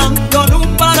 Rendons-nous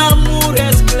par amour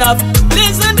esclaves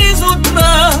les uns des autres.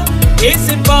 Et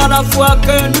c'est par la foi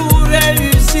que nous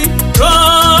réussirons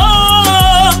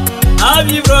à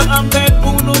vivre en paix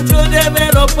pour notre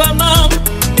développement.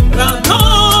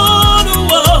 Rendons-nous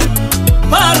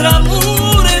par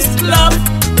amour esclave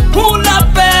pour la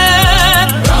paix.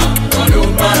 Rendons-nous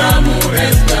par amour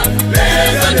esclave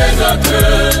les uns des autres.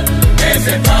 Et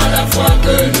c'est par la foi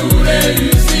que nous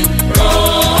réussirons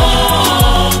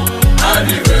à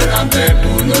vivre en paix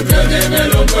pour notre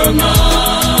développement.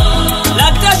 La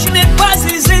tâche n'est pas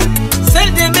aisée,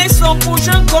 celle d'aimer son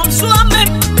prochain comme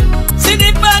soi-même. Ce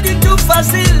n'est pas du tout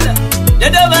facile de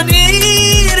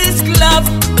devenir esclave.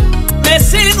 Mais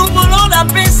si nous voulons la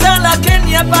paix sans laquelle il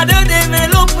n'y a pas de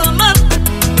développement,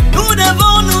 nous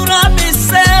devons nous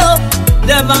rabaisser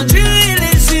devant Dieu et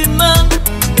les humains.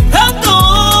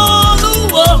 Rendons-nous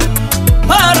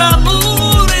par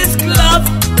amour esclave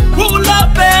pour la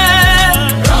paix.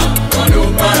 Rendons-nous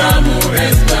par amour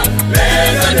esclave les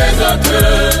uns des autres.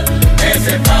 Et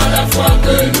c'est par la foi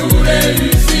que nous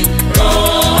réussirons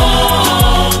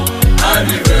à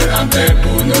vivre en paix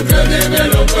pour notre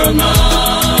développement.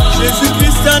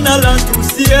 Jésus-Christ en allant au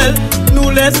ciel nous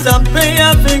laisse en paix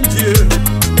avec Dieu.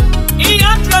 Et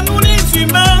entre nous les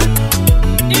humains,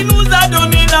 il nous a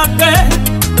donné la paix,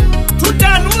 tout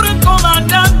en nous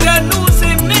recommandant de nous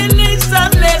aimer les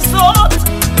uns les autres.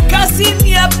 Car s'il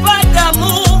n'y a pas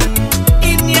d'amour,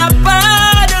 il n'y a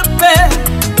pas de paix.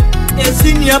 Et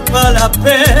s'il n'y a pas la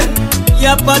paix, il n'y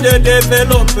a pas de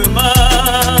développement.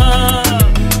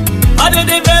 Pas de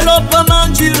développement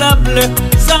durable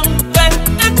sans paix.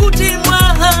 Écoutez-moi.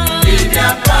 Il n'y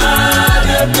a pas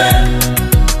de paix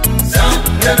sans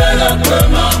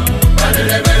développement. Pas de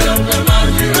développement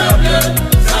durable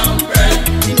sans paix.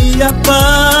 Il n'y a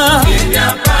pas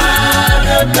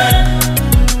de paix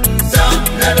sans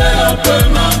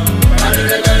développement. Pas de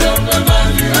développement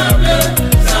durable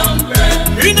sans paix.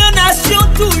 une nation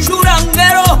toujours en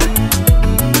guerre.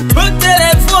 Peut-elle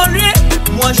évoluer?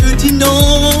 Moi je dis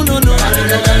non, non, non. Pas de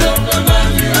développement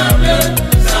durable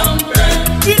sans paix.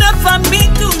 Une famille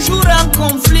toujours en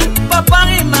conflit. Papa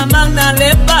et maman dans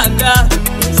les bagarres.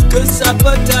 Est-ce que ça peut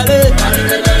aller? Pas de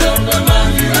développement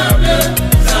durable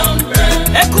sans paix.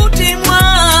 Écoutez-moi.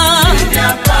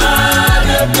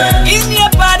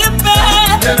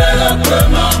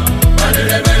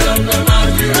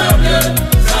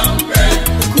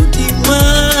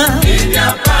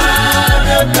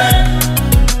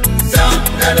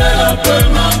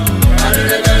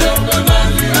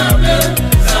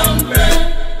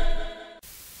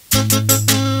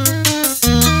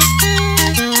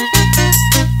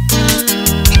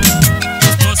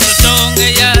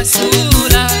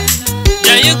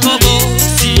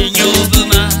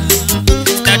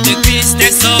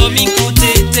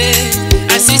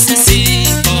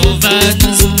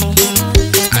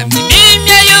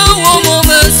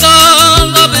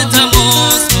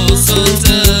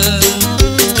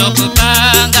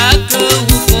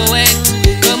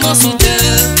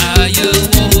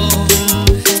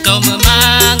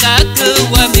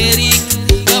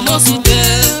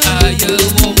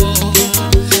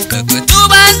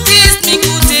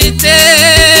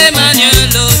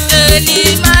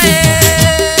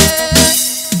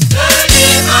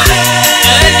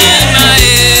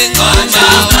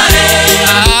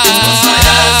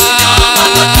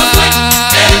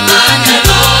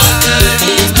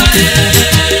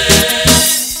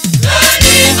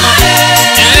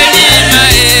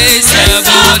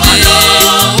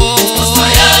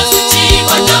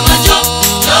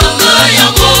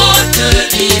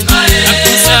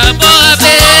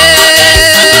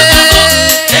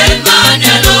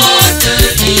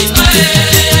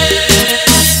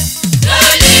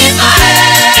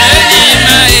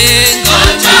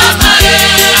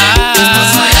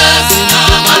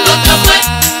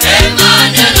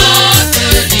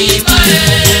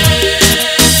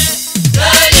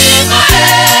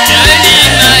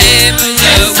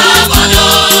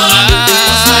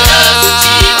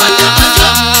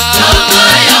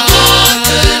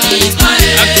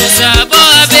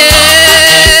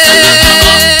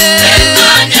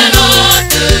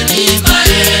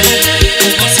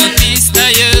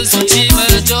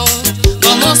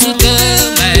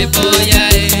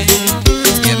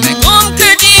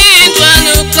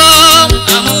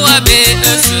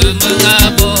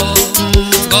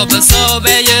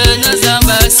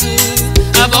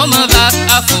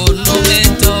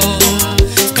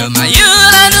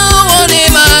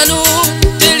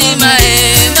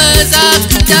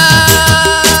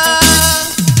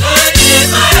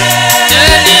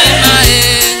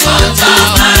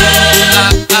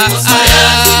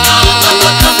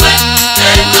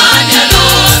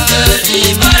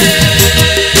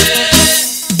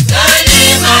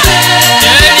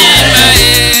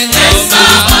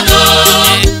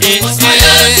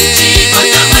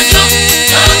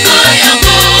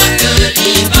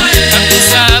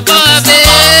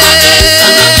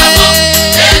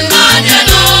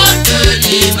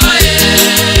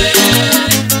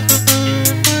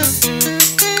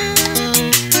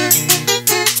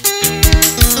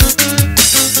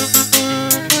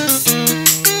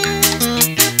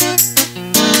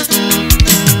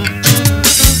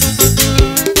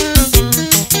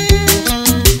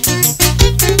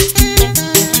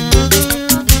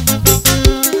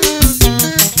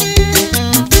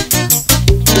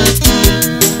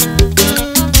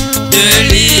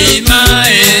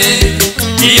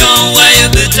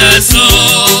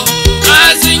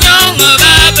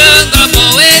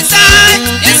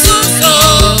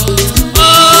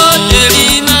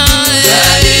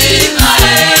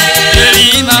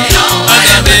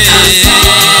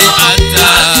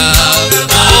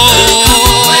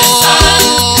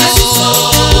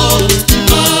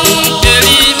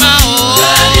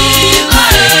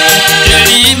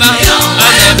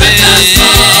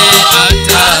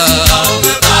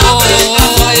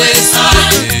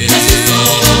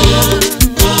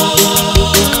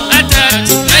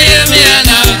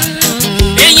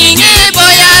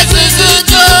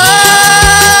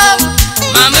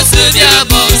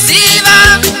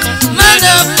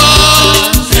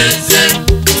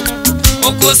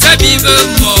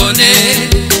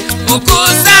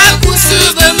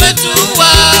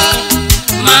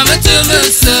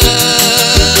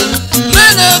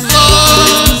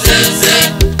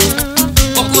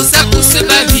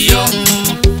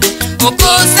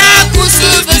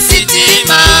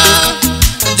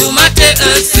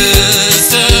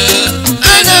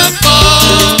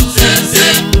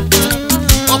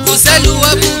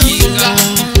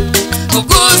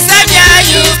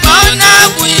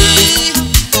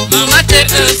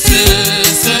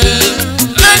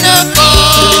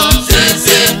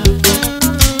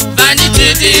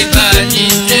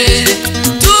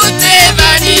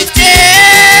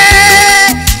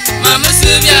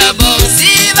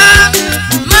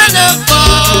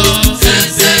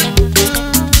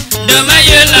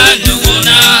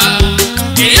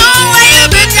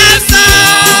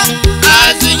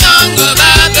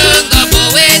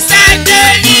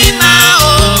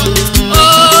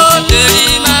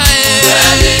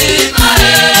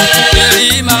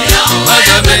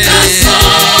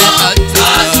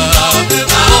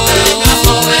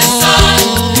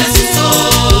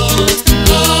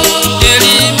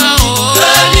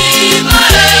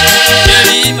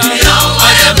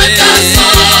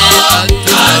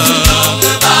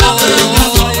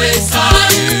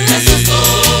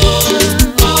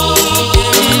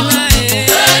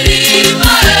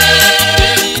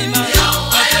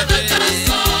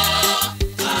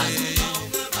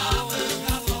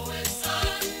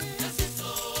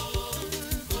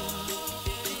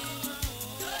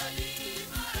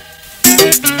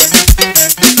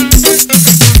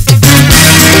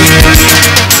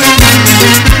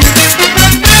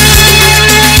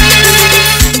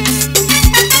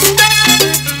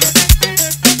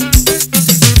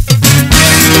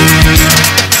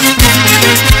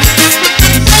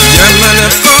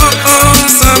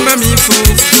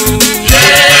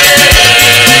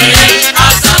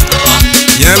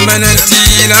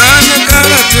 Yamanantila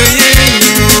nakarate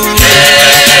yenyo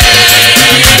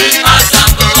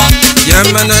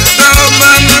Yamanataba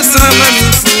nasama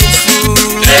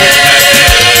mifufu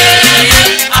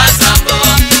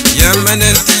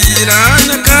Yamanantila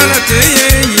nakarate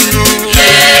yenyo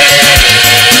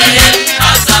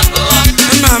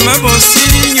Mama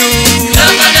bosinyo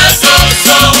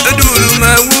Adulu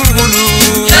mawulu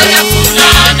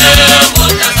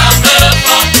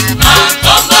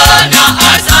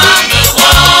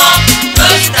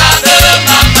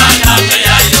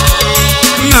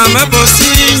Mama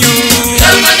bosinyo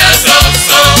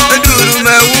Adulu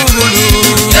mawulu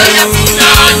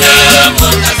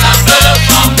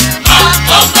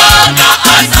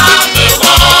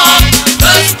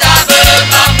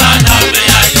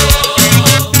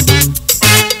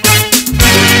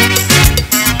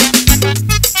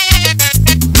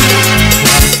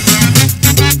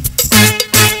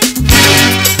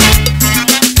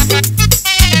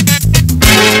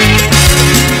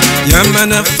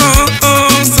Yamana fo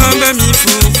samba mi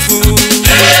fufu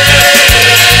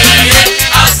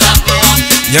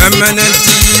Yamana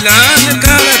tila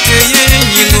nakarate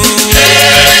yenyo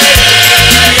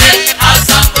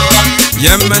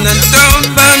Yamana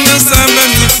tomba samba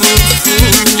mi fufu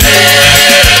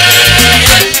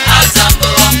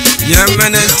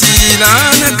Yamana tila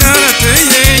nakarate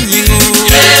yenyo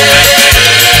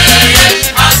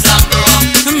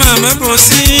Mama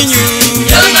bosinyo